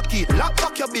chat parakeet, lock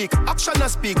back your beak. Action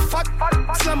and speak, fat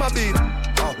slam a beat.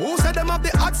 Who said them have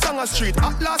the hot song a street?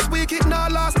 At last week, it now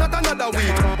last, not another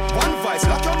week. One voice,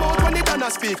 lock your mouth when it done a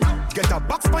speak. Get a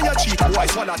box on your cheek, why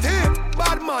swallow tape?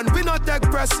 Bad man, we not take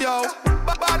press, yo.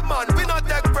 Bad man, we not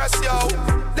take press, yo.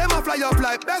 Them a fly up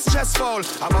like best chest fall.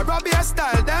 I'm a Robbie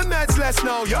style, them heads less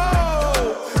now, yo.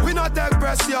 We not take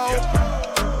press, yo.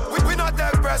 We not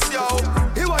take press, yo.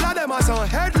 He one of them as on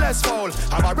headless fall.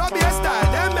 I'm a Robbie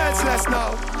style, them heads less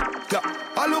now. Yeah,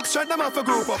 I look straight, them off a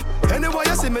group up. Anyway,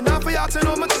 you see me now for you asking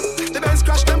how much the Benz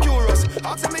crash them Euros.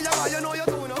 Asking me how you know you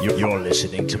do now. You're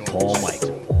listening to Paul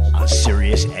Michael on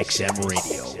Sirius XM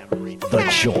Radio. The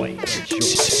Joint.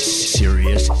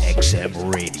 Sirius XM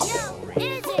Radio.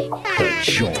 The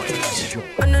Joint.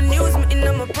 On the news, me in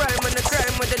my prime, on the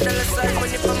crime, with the dollar sign,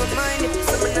 money for my mind, if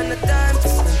someone on the time for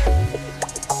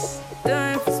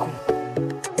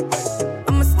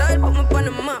I'm a style, put me on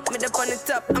the map, me up on the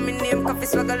top. I'm in name, coffee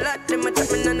swag a lot, them a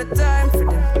chat me on the time for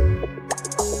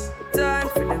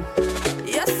them.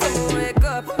 Yes, I'm wake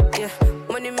up, yeah.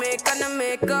 Money make and I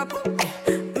make up,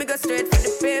 yeah. Me go straight for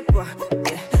the paper,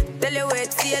 yeah. Tell you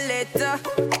wait, see you later.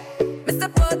 Mr.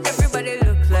 Pot, everybody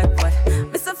look like what?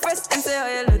 Mr. First and say how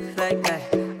you look like that.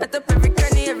 I top every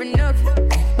cranny, every nook.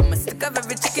 I'm a stick of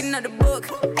every chicken out the book.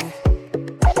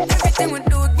 Everything we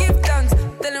do, give thanks.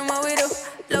 Tell them what we do.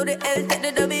 Load the L, take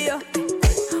the W.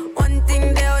 One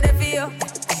thing they out there for you.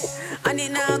 I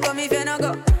need now come if you no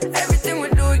go. Everything we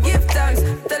do, give thanks.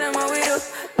 Tell them what we do.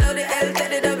 Load the L, take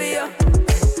the W.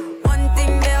 One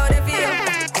thing they out there for you.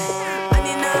 I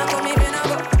need now come if you no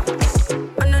go.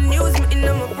 On the news, me in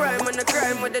my prime, on the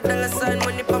crime with the dollar sign,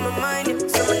 money for my mind.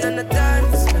 Someone on the time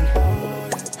to spend.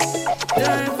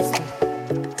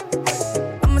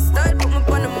 I'm a style, put me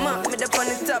on the map, me up on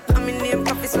the top. I'm in name,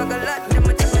 coffee swag a lot, them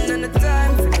a jumping on the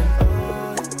time for them.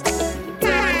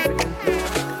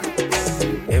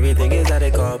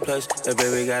 clutch. The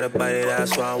baby got a body,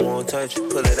 that's why I won't touch.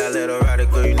 Pull it out, let her ride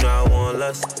it, girl, you know I want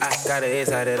lust. I got it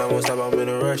inside it, I won't stop, I'm in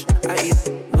a rush. I eat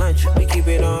lunch, we keep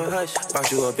it on hush.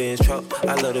 Box you up in his truck,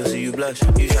 I love to see you blush.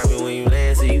 You shopping when you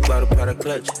land, so you bought a product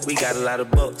clutch. We got a lot of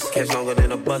bucks, catch longer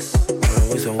than a bus.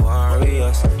 We some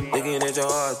warriors, looking at your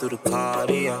heart through the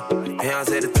cardio.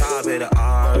 Beyonce the top of the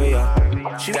aria.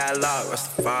 She got a lot,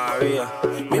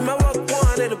 Rastafari. Me and my walk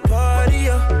one at the party,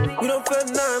 yeah. We don't feel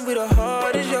nothing, we the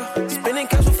hardest, yeah. Spending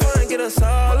cash for fun, get us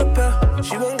all a pair.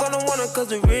 She won't gonna want it cause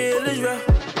the real is real.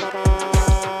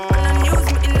 On the news,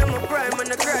 me in my prime, on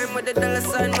the crime with the dollar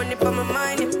sign, money for my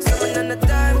mind. Someone on the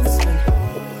time.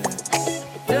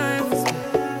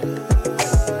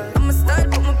 I'ma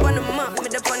start, put me on the map, me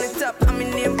up on the top. I'm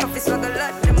in name, coffee swag a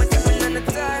lot, them a jumping on the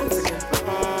time.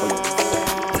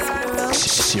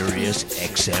 Sirius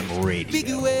XM Radio. Big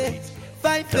way,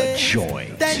 5 The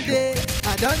Joint. 10 days.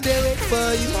 I don't wait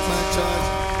for you, my child.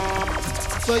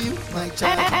 For you, my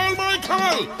child.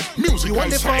 Bookpaulmichael, music You want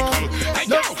the cycle. phone? Hey,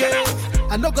 No yo, face.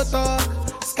 I no go talk.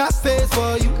 Scarface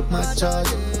for you, my child.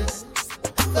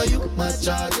 For you, my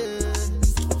child.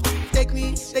 Take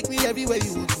me everywhere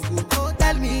you want to go.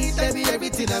 Tell me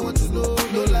everything I want to know.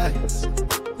 No lies.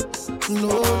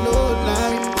 No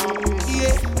lies.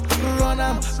 Yeah. Run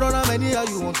am anyhow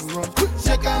you want to run.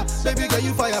 Shake am, baby girl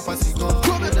you fire pass it gun.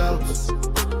 No doubt,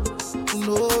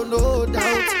 no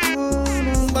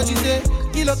doubt. But you say,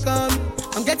 kilo come,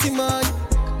 I'm getting money,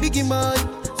 biggie money.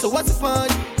 So what's the fun?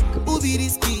 Who be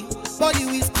risky? Body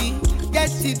whiskey, get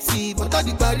tipsy, but all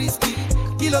the bar risky.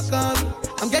 Kilo come,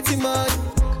 I'm getting money,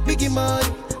 biggie money.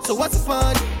 So what's the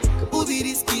fun? Who be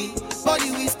risky? Body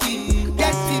whiskey,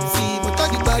 get tipsy, but all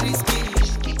the bar risky.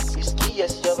 Risky,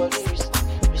 yes, your body risky.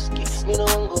 Me no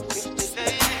want go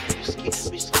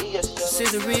 50, risky, yes, See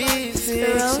the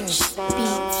refix.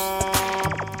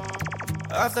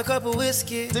 After a couple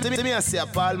whiskey. Let me say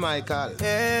Bookpaulmichael.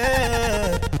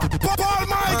 Yeah.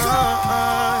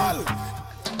 Bookpaulmichael.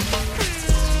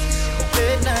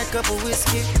 Late night, couple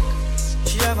whiskey.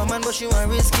 She have a man, but she want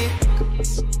risky.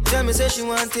 Tell me, say she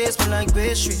want taste me like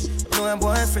pastry. No, her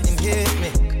boyfriend him hate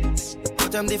me,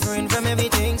 but I'm different from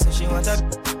everything. So she want a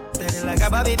like a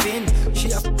bobby pin.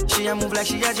 She a move like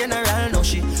she a general. No,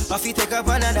 she off he take up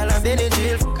another and been in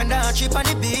jail. And down trip on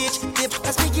the beach. Dip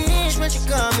a speaking when she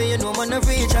come me, you know man a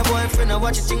reach. Her boyfriend I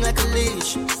watch it thing like a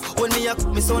leash. When me a cook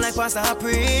me sound like pastor I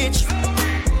preach.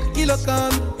 Kilo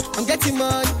come, I'm getting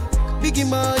money, biggie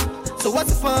money. So what's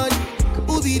the fun?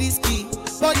 Who be risky?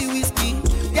 Body whiskey,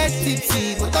 get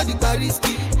tipsy, but all the bar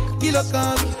risky. Kilo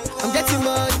come, I'm getting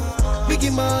money,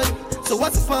 biggie money. So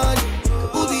what's the fun?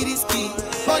 Who be risky?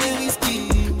 Body whiskey,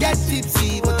 get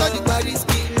tipsy, but all the bar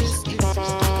risky.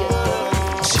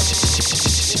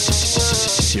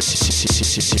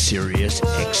 Sirius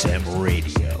XM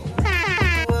Radio.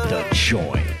 The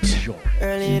Joint.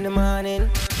 Early in the morning,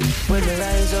 when we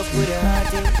rise up with a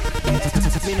hearty,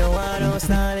 me no want no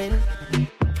stalling.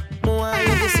 More you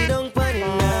can sit down on it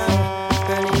now.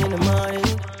 Early in the morning,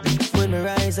 when we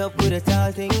rise up with a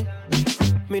tall thing,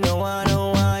 me no want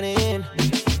no warning.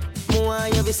 More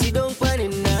you can sit down on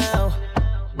it now.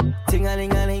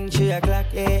 Ting-a-ling-a-ling, 3 o'clock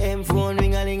a.m. phone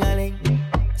ring-a-ling-a-ling.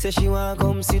 Say she want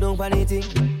come sit down on the thing.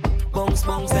 Bounce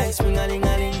like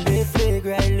spring-a-ling-a-ling. They fake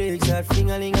right legs out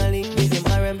fling-a-ling-a-ling. Make them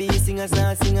R&B singers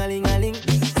now sing-a-ling-a-ling.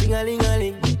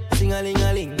 Sing-a-ling-a-ling,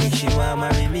 sing-a-ling-a-ling. She want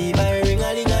marry me by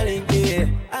ring-a-ling-a-ling. Yeah,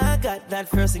 I got that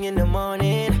first thing in the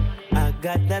morning. I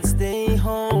got that stay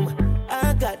home.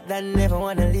 I got that never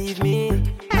wanna leave me.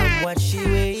 I'm what she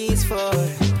waits for.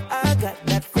 I got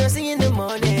that first thing in the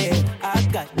morning. I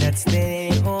got that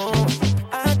stay home.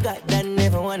 I got that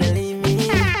never wanna leave me.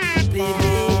 Leave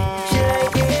me. She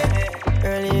like it.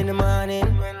 Early in the morning,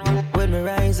 when we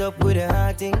rise up with a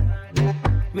hot thing,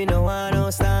 me no want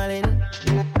no stalling.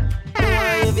 No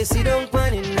want you to sit down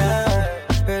on it now.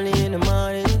 Early in the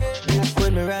morning,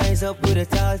 when we rise up with a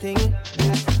tall thing,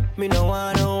 me no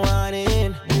want no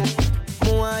warning.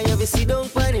 No want you to sit down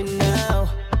on it now.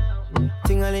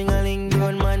 Ting-a-ling-a-ling,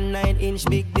 gun man 9-inch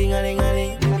big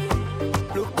ding-a-ling-a-ling.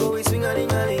 Look how we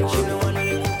swing-a-ling-a-ling. She don't wanna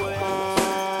let you go.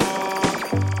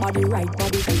 Body right,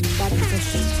 body clean, body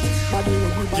fresh. Body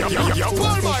ready, body Yo,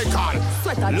 Bookpaulmichael.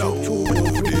 Sweat a drip through the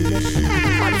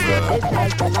body red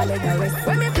like a leg arrest.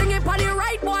 When me fling it on the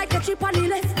right, boy, catch it on the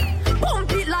left.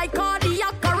 Pump it like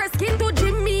cardiac arrest. Skin to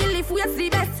Jimmy, lift we see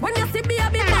best. When you see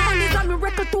baby man, it's a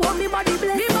miracle to me body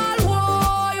bless. Me ball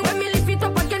boy, when me lift it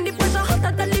up again, the pressure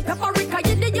hotter than the paprika.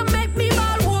 You did you make me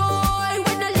ball boy.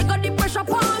 When I lick up the pressure,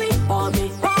 pour me, pour me,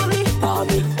 pour me, pour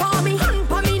me, pour me. Hand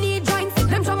for me knee joints,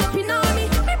 them from up in on me.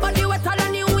 Me body wetter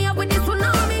than you wave with the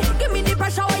tsunami. Give me the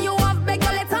pressure when you have beg you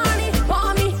let on it.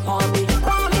 Pour me, pour me,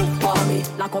 pour me, pour me.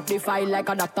 Lock up verify like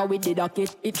a doctor with the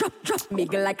docket. It drop,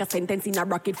 miggle like a sentence in a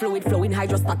rocket. Fluid flowing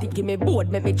hydrostatic. Give me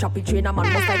board, make me chop it. Train a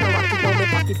man must like a rocket. Now me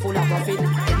pocket full of profit.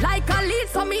 Like a lead,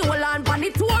 so me hold on pan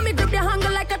it. Two me grip the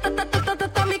handle like a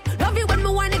atomic. Love you when me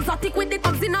wine exotic with the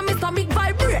tongues in a me stomach.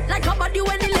 Vibrate like a body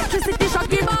when electricity shock.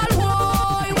 Give all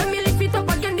boy. When me lift it up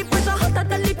again, the pressure hotter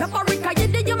than the paprika. Yeah,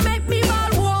 then you make me ball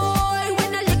boy.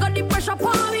 When I got the pressure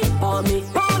for me.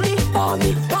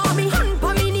 Hand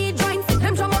for me knee joints.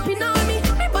 Them jump up in on me.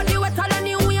 Me body wetter than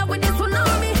you wave with the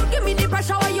tsunami. Give me the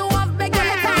pressure while you have beg your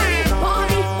legs on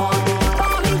me.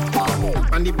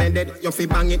 On the bed, you feel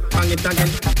bang it again.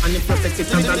 And if you flex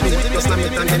it and do it, you slam it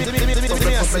again.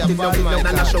 Cover it down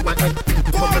and I show my head.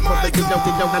 Cover it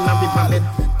down and I rip my head.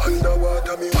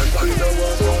 Underwater me, underwater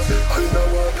me, underwater.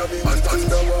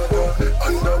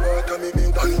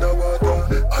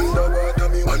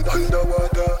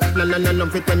 No,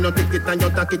 pretend no take it and you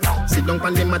take it. Sit down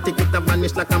on the matic, it a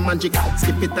vanish like a magic.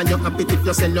 Skip it and you happy if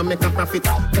you sell, you make a profit.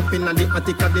 Up in the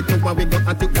attic, at the tower we go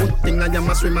at it. Good thing I am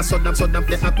a swimmer, so damn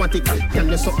play aquatic. Can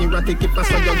you so erratic, if I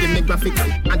saw you give me graphic.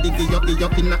 I dig you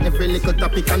in every little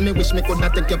topic. And me wish me could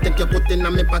have take you put in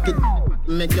my pocket.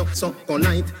 Make you so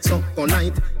polite.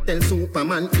 Tell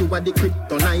Superman you are the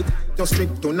kryptonite. Just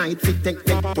strip tonight, fit take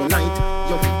tonight.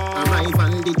 You arrive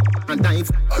and dip and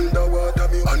dive. Underwater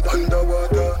me,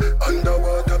 underwater me,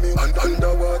 underwater me,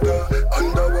 underwater.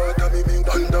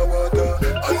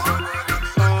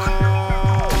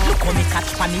 Look how me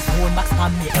catch pan his phone box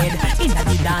on me head. Inna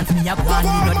the dance me a gone, me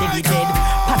no dead dead.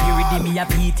 Pan ready me a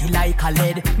beat like a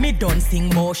lead. Me don't sing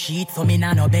more shit so me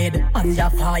nah no bed. Under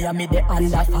fire me the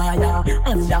under fire.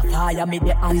 Under fire me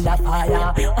the under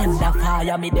fire. Under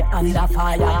fire me the under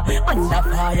fire. Under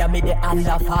fire me the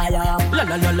under fire.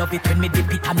 La love it when me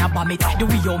dip it and a bomb it. The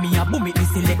way how me a boom it, me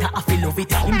selector I feel love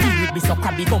it. Him deal with me so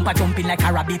crabby, bumper jumping like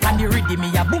a rabbit. And the ready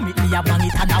me a boom it, me a bang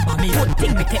it and a bomb it. Good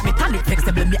thing me take me tonic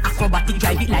flexible, me acrobatic,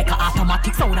 drive it like a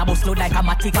automatic. Sound a bus load like a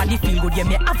matic. And the feel good, yeah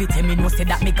me have it, me know say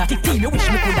that me got it. Team, you wish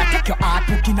me coulda take your heart,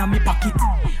 put in a me pocket.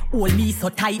 Hold me so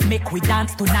tight, make we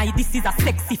dance tonight. This is a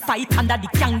sexy fight under the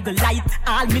candle light.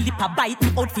 All me lip a bite,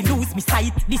 me out fi lose me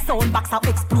sight. The sound box a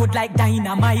explode like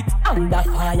dynamite. Under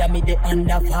fire, me the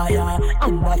under fire.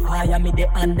 Under fire, me the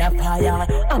under fire.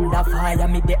 Under fire,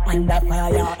 me the under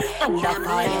fire. Under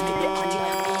fire, me the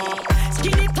under fire.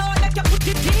 Skin it out like you put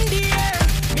it in the air.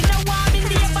 Me no want in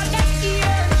the air, but that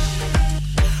ear.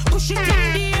 Push it in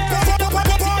the air.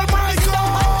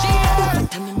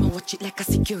 Watch it like a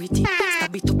security.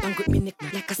 Stab it up and grip me neck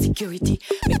like a security.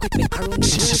 Make it make around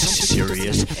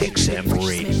Sirius XM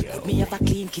Radio. Me have a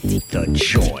clean kitty. The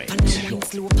Joint. And the wine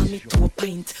slow on me to a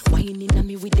pint. Whining on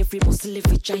me with every muscle,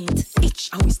 every joint. Each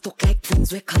how we stuck like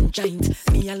twins, we conjoined.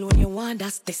 Me alone you want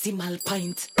that's decimal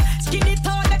pint. Skin it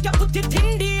out like you put it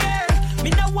in the air. Me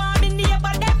no want in the air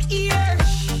but them ear.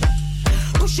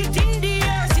 Push it in the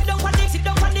air. Sit down on it, sit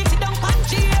down on it, sit down on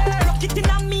chair. Rock it in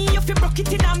on me, if you broke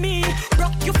it in on me.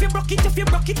 If you broke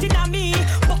it in a me.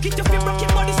 Buck it if you broke it,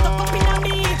 body stuck up in a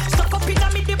me. Stuck up in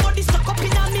a me, the body stuck up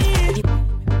in a me.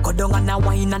 Go down and a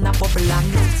wine and a bubble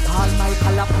and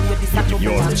Bookpaulmichael a play this a double.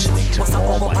 You're listening to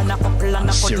Bookpaulmichael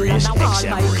on Sirius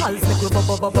XM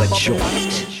Radio. The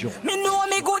Joint. Me know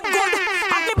me good.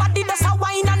 And me body does a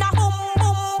wine and a boom,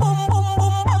 boom, boom, boom,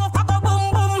 boom, boom, boom,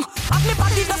 boom. And me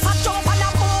body does a jump and a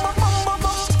boom, boom, boom,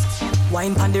 boom.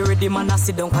 Wine pan the ready man a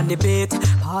sit down on the bait.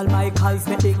 Bookpaulmichael's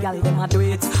make the gal dem a do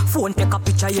it. Phone take a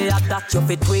picture, yeah, that you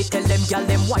fit wait. Tell them gal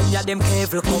them wine, yeah, them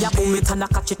careful. Me a boom it and a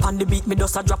catch it on the beat. Me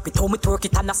just a drop it. How me twerk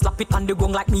it and a slap it on the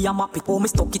gong like me a map it. How me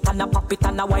stuck it and a pop it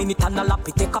and a wine it and a lap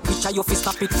it. Take a picture, you fi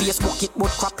snap it, Facebook it,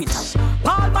 but crap it.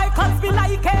 Bookpaulmichael's be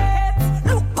like it.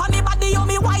 Look on me body, how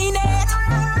me wine it.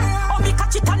 How me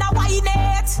catch it and a wine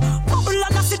it. Bubble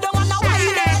and a sit down and a wine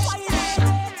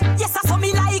it. Yes, that's how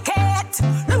me like it.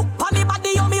 Look on me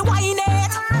body, how me wine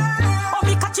it. How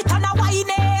me catch it and a wine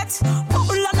it.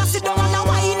 Bubble and a sit down and a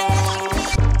wine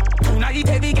it. Tonight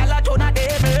every gal a turn a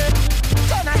devil.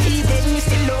 Turn a heathen, me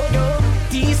still load up.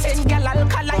 Decent gal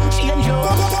alkaline change up.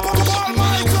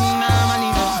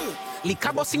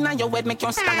 Liquor bust inna your head make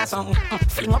you stagger song.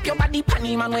 Fling up your body,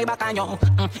 panty man way back on you.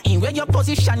 In where your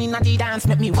position inna the dance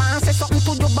make me want say something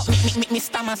to you, but make me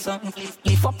stammer song.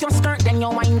 Lift up your skirt, then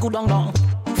your wine good down.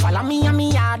 Follow me and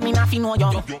me yard, me nothing know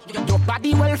you. Your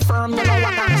body well firm, you know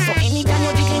what I'm. So anytime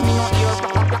you jiggle, me no ear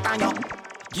black on you.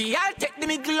 Yeah, I'll take the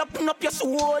middle up your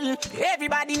soul.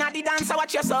 Everybody na the dance,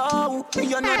 watch your soul.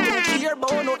 You're not too clear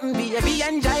about nothing, baby.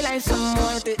 Enjoy like some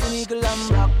more. Take the middle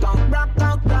and rock out, rock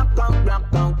out, rock out,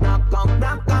 rock out, rock out,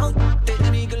 rock out. Take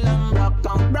the middle and rock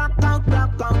out, rock out,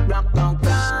 rock out, rock out,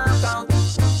 rock out.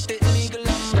 Take the middle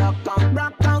and rock out,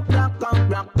 rock out, rock out,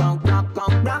 rock out, rock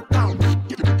out, rock out.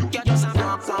 You just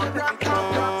rock out.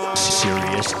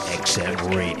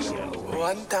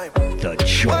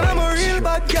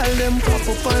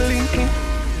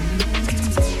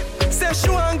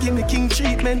 me king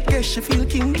treatment, guess she feel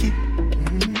kinky.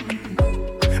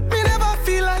 Me never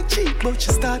feel like cheap, but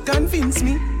she start convince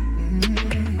me.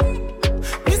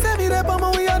 Me say me the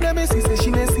bomb we are the messy, say she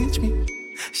message me.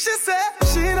 She say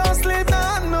she don't sleep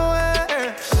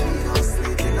nowhere. She don't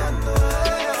sleep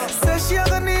nowhere. Say she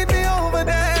ever need me over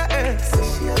there. Say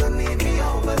she ever need me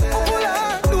over there. Pull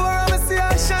her door and me see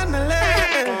her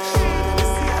chandelier.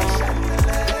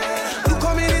 Look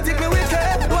how me take me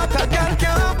wicked, what a girl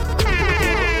can.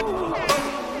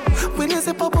 When you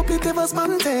say pop up, it ever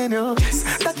spontaneous.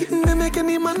 That kitten they make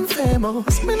any man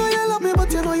famous. Me know you love me,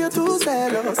 but you know you're too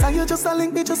zealous. And you just a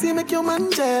link me, just see make your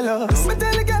man jealous. Me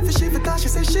tell the girl for she because she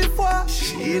say she for.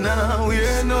 She now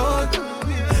we're not.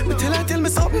 Me tell me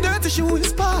something dirty, she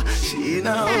whisper. She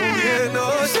now we're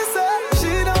not. She say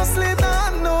she don't sleep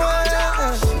nowhere.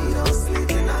 She don't sleep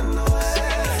nowhere.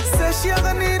 Say she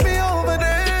ever need me over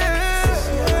there.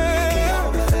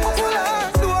 Pull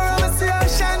her door and me see her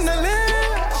chandelier.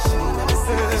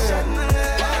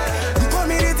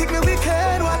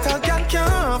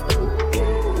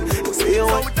 So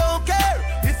we don't care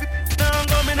if it don't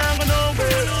go, me not go nowhere.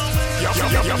 We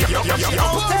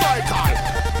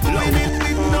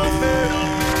no fair.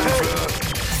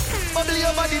 Bubble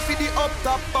your body for the up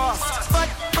top boss. Fat,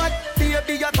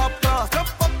 baby, your top class.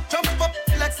 Jump up,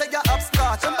 like say you're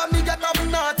upstart. Remember me get up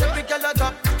not every girl a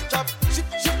drop.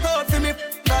 She proud for me,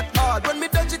 not hard. When me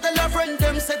touch it, tell her friend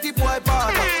them set the boy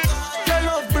ball. Your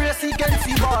love brace against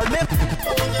the ball.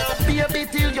 Me baby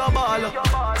till your ball.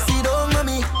 See don't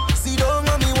mommy. Don't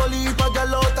want me, wally, if I get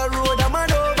out the road, a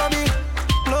man over me.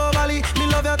 Globally, me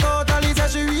love you totally, say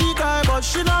she retire, but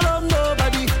she don't love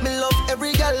nobody. Me love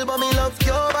every girl, but me love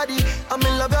your body. And me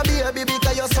love your baby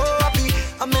because you're so happy.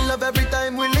 And me love every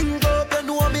time we link up, and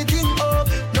want me think up.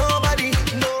 Nobody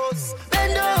knows.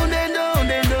 Bend down.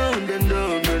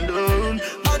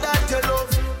 How that you love.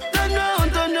 Turn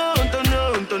round.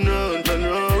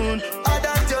 How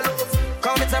that you love.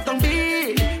 Come it's up on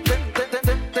me.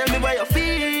 Tell me where you feel.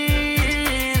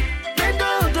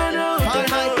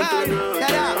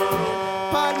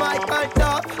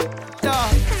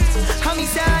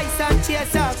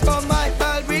 Come my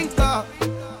ball bring up.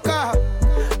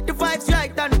 The vibes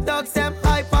right and the dogs them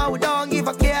hype and we don't give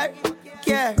a care.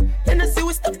 You know see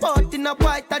we step out in a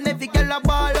white and every girl a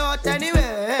ball out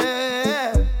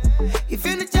anyway. If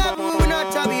you no job, we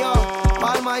not job you.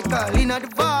 Bookpaulmichael, you know the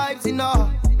vibes, you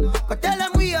know. But tell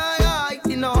them we are right,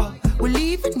 you know. We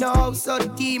leaving now, so the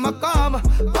team a come.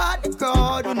 But the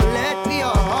crowd won't let me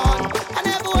on. I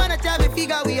never wanna tell me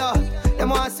figure we are. Them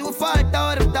want to fight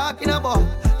out, I'm talking about.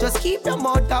 Just keep them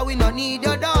out, that we don't need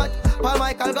your doubt.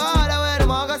 Bookpaulmichael, God, where the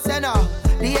maga send out.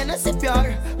 The NSC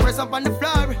pure, press up on the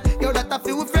floor. Yo, that I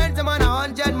feel with friends, I'm on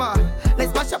 100 more.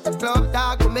 Let's mash up the club,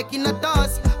 dog, we're making a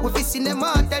toss. We're fishing them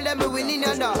out, tell them we're winning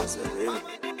your dance.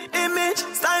 Image,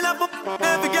 style up,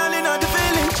 every girl in the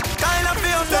village. Kind of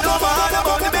feel the over all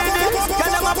about the business.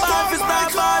 Girl, I'm a power for star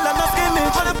ball and no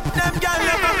skimmage. All of them girl,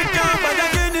 I'm from the camp and the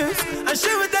Guinness. And she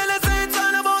would tell us it's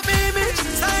all about me image.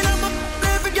 Style up,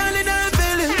 every girl in the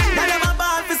village. Girl, I'm a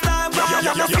power for star ball and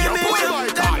no skimmage.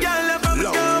 Them girl, I'm from the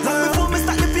camp. Before me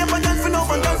start the paper, girl, for no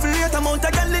one, girl, for later. Mount a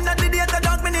girl in the data,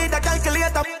 dog, me need a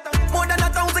calculator. More than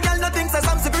 1,000 girl, nothing says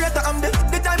I'm secretor. I'm the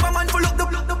type of man full up the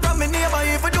from me neighbor.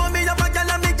 If you do me, I'm a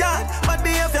girl and me God. But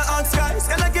behavior on skies,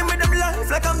 can I give me them life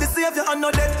like I'm the savior? I'm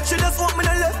not dead. She just want me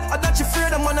to left. I thought she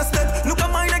feared I'm on a step. Look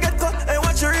at mine, I get cut. And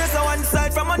watch her race on one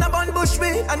side. From on a bun bush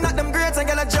me, and not them greats and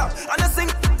get a job. And I sing,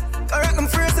 correct them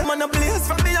phrase, I'm on a blaze.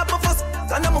 From me up a fuss,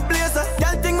 and I'm a blazer.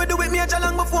 Girl thing we do with me a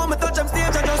long before me touch them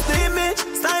stage. I just the image,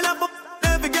 style up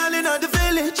every girl in the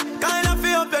village. Kind of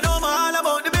feel up, you know me all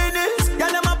about the business.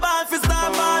 Girl, I'm a ball for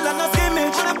star ball and no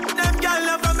skimmage. Them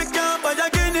girl from me camp and the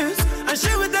Guinness. And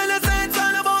she would tell us it's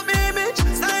all about me image.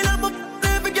 Style up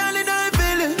every girl in the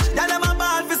village. Girl, I'm a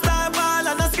ball for star ball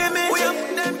and no skimmage. We up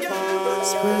them girls.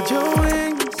 Spread your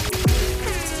wings.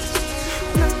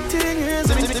 Nothing is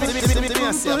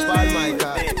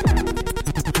Bookpaulmichael.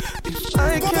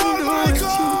 I can do it, you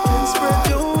can spread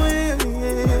your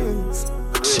wings.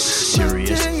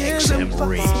 Sirius XM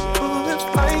Radio.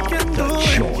 I can do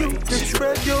it, you can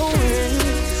spread your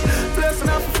wings. Blessing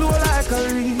off a flow like a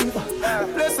river.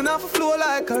 Blessing off a flow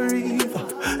like a river.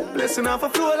 Blessing off a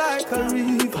flow like a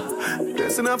river.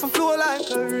 Blessing off a flow like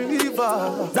a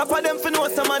river. Dapper them for know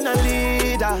some man a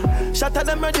leader. Shatter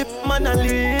them ready, man a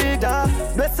leader.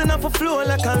 Blessing off a flow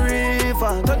like a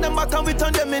river. Turn them back and we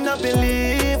turn them in a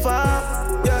believer.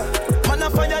 Yeah. Man a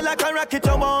fire like a rocket,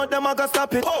 I want them, I go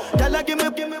stop it. Y'all give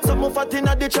me some fat in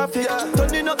the traffic.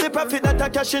 Turning up the profit that I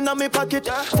cash in my pocket.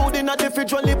 Food in the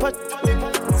fridge, only pot.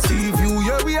 See view,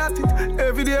 yeah, we at it.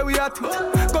 Every day we at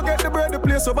it. Go get the bread, the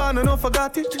place so bad, and don't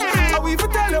forget it. I will even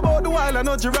tell you about the wild and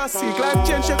not Jurassic. Like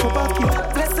change, check my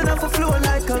pocket. Blessing off a flow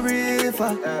like a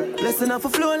river. Blessing off a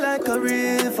flow like a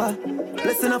river.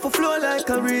 Blessing off a flow like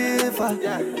a river.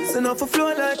 Blessing off a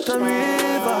flow like a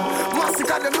river.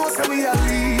 Massacre them know say we a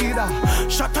leader.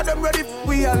 Shot at them ready,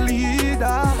 we a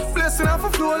leader. Blessing off a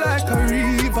flow like a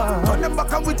river. Turn them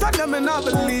back and we turn them and I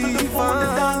believe.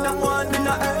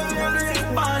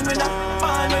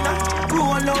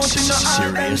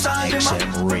 Sirius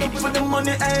XM Radio.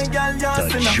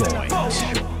 The Joint.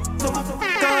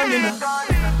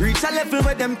 Reach a level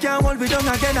where them can't hold we down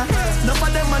again. Enough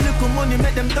of them a look money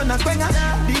make them turn a quenga.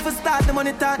 Even start the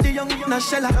money talk the young na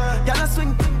shella. Y'all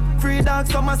swing free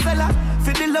dogs from a cellar.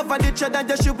 For the love of the cheddar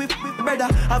just should be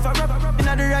better. Have a rubber in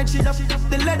the right sheet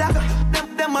the leather.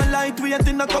 Them a light we ain't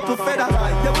in a couple feather.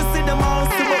 Yeah we see them all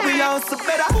see but we also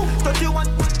better. 31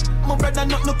 my brother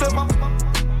not no clever.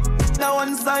 Now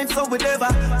one side so we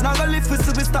never. Now go live so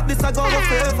we stop this I go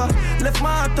forever. Left my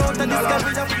heart out and this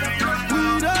guy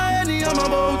we die any I'm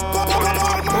about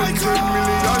 $100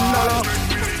 million.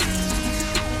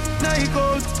 Now he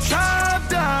goes sharp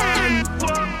down.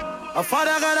 A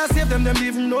father gotta save them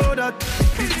even know that.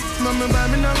 Mama buy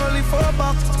me now only 4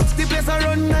 back. The place I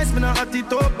run nice, me now at the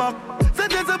top back.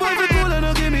 Sentence a boy fi cool and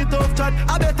no give me tough chat.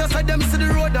 I better say them see the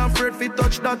road and afraid fi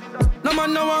touch that. No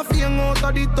man now a fling out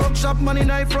of the talk shop. Man in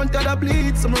the front of the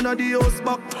bleed, some run of the house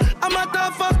back. I'm a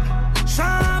tough fuck,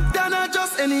 sharp than a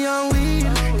just any and weed.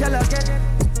 Girl I get it.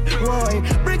 Roy,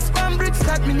 bricks from bricks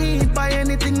that me need. Buy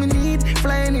anything me need,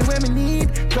 fly anywhere me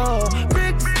need. Go,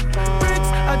 bricks,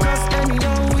 I just any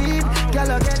and weed.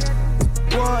 Girl I get it.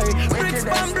 Boy, bricks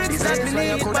from bricks that me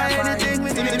need. Buy anything me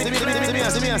need.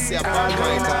 Let me say a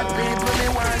Bookpaulmichael. People me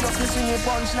want just to sing a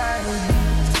punchline.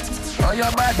 Oh,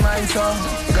 your bad mind, so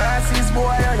glasses,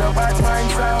 boy, oh, your bad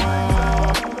mind,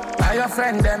 so are your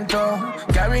friend, them,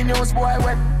 too. Carry news, boy,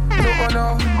 what?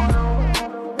 No.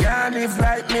 Can't live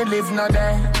like me, live no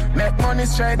day. Make money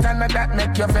straight and that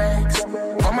make you vex.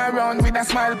 Come around with a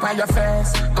smile on your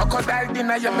face. Crocodile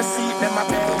dinner, you me see them a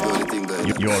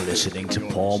beg. You're listening to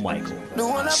Paul Michael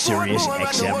on Sirius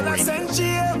XM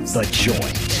Radio. The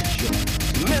Joint.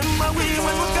 Remember we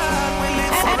when we God, we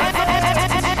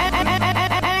live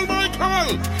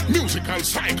Musical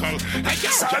cycle.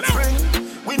 Friend,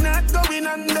 we not going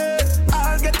under.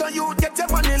 I'll get on you, get your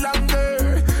money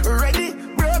longer. Ready,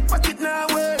 broke pocket now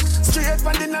work. Straight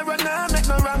from the narrow now, make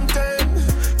no wrong turn.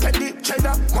 Get the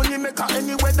cheddar, money maker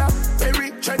any weather.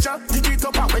 Perry treasure, dig it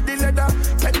up and with the leather.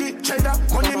 Get the cheddar,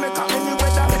 money maker any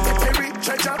weather. Perry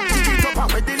treasure, dig it up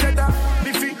and with the leather.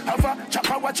 Biffy, have a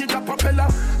chopper, watch it a propeller.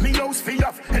 Me house fee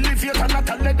off, elevator not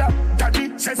a leather.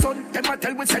 Daddy say son, them a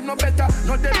tell we say no better.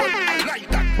 No devil, I like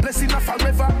that. Blessing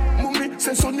forever. Mummy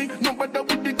say sonny, no better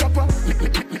with the copper.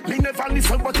 Me never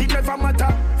listen, but it never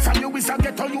matter. From you is a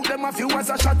ghetto, you them a few as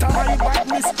a shatter. My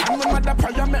badness, and my mother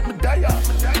prayer make me die.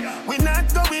 We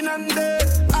not going under.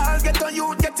 I'll get on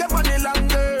you, get your money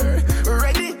longer.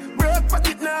 Ready, broke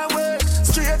pocket now work.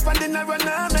 Straight from the narrow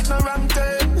now, make no wrong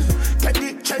turn. Get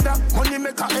the cheddar, money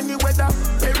maker any weather.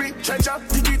 Perry treasure,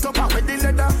 dig it up and with the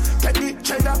leather. Get the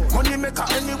cheddar, money maker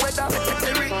any weather.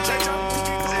 Perry treasure.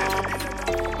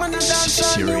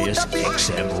 Sirius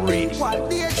XM Radio.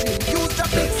 The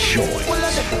Joint.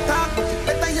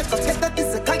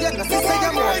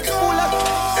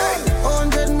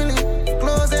 100 million,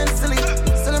 clothes and silly.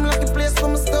 Sell them like a place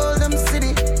from a stole them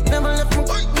city. Never left me,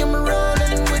 me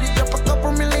rolling with it. Drop a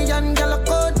couple million, girl, I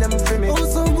call them for me. Oh,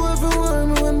 some boy for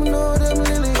warm when me know them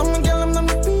lily. I'm a girl, I'm on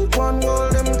my feet, one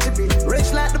gold, them chippy.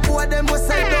 Rich like the boy, them was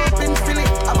side up in Philly.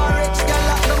 I'm a rich girl,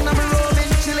 locked down, I'm a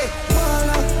rolling chili.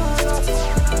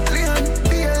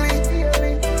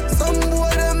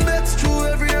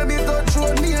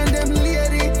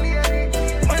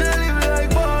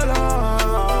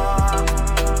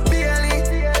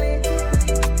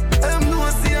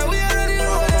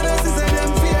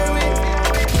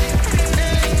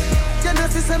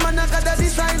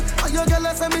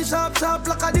 Sharp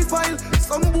like a defile.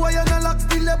 Some boy and a lock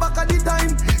still the back of the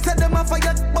time. Set them a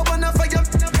fire, but on a fire.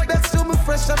 Best show me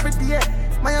fresh every day.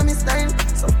 Miami style.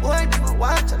 Some boy them a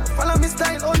watch and a follow me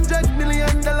style. $100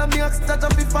 million me extra to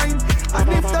be fine. And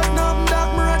if that numb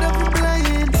dark, me rather be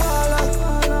blind.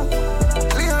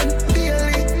 Leon,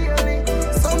 Bailey.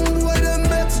 Some boy them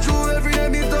bets true every day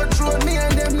me touch road. Me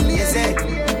and them lazy.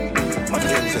 Man I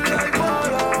live like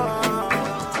baller.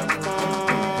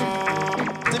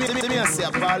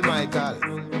 Bookpaulmichael.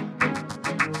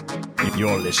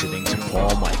 You're listening to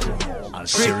Paul Michael on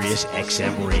Sirius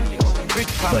XM Radio. The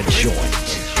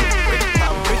Joint.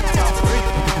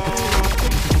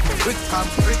 Brick.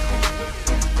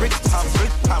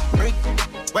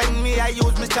 When me I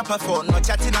use my chopper phone, no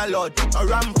chatting a lot. I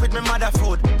ramp with my mother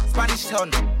food, Spanish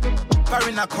town,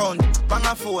 foreign account, bang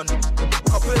a phone,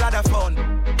 couple other phone.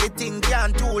 The thing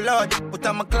can't too loud, but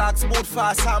I'm a clock boot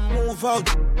fast and move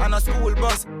out. On a school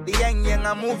bus, the young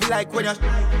I move like when you.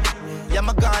 Yeah,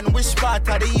 my gun, which part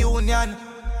of the union?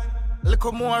 Look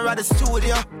more at the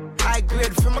studio. I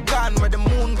grade from a gun where the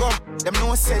moon go. Them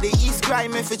no say the East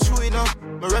crime if it's true enough.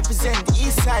 Me represent the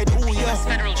East Side, ooh yeah. The U.S.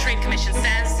 Federal Trade Commission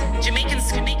says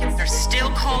Jamaicans are still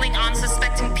calling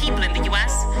unsuspecting people in the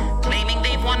U.S., claiming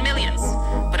they've won millions.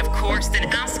 But of course, then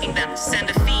asking them to send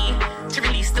a fee to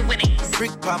release the winnings.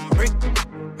 Brick pam brick,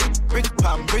 brick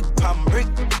pam brick pam brick,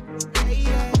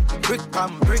 brick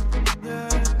pam brick,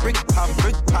 brick pam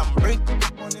brick pam brick,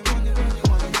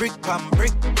 brick pam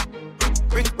brick,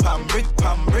 brick pam brick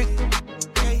pam brick,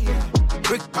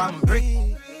 brick pam brick.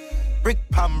 Brick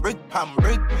pam brick.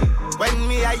 When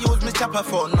me I use my chopper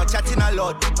phone, no chatting a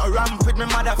lot. I ramp with my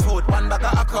mother food, one bag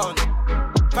of account,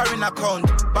 foreign account,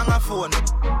 bang a phone,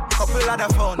 couple other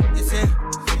phone. You see,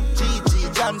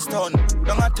 GG Johnstone,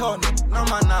 down a ton, no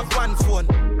man have one phone,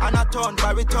 and a ton,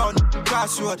 baritone,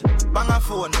 crossroad, bang a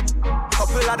phone,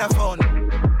 couple other phone.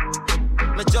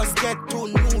 Me just get two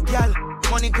new gal,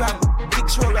 MoneyGram,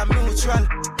 picture I'm neutral.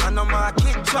 And no more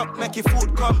kid chop, make your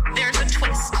food come. There's a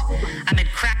twist. Amid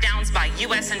crackdowns by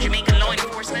U.S. and Jamaican law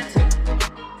enforcement,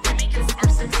 Jamaicans are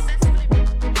successful.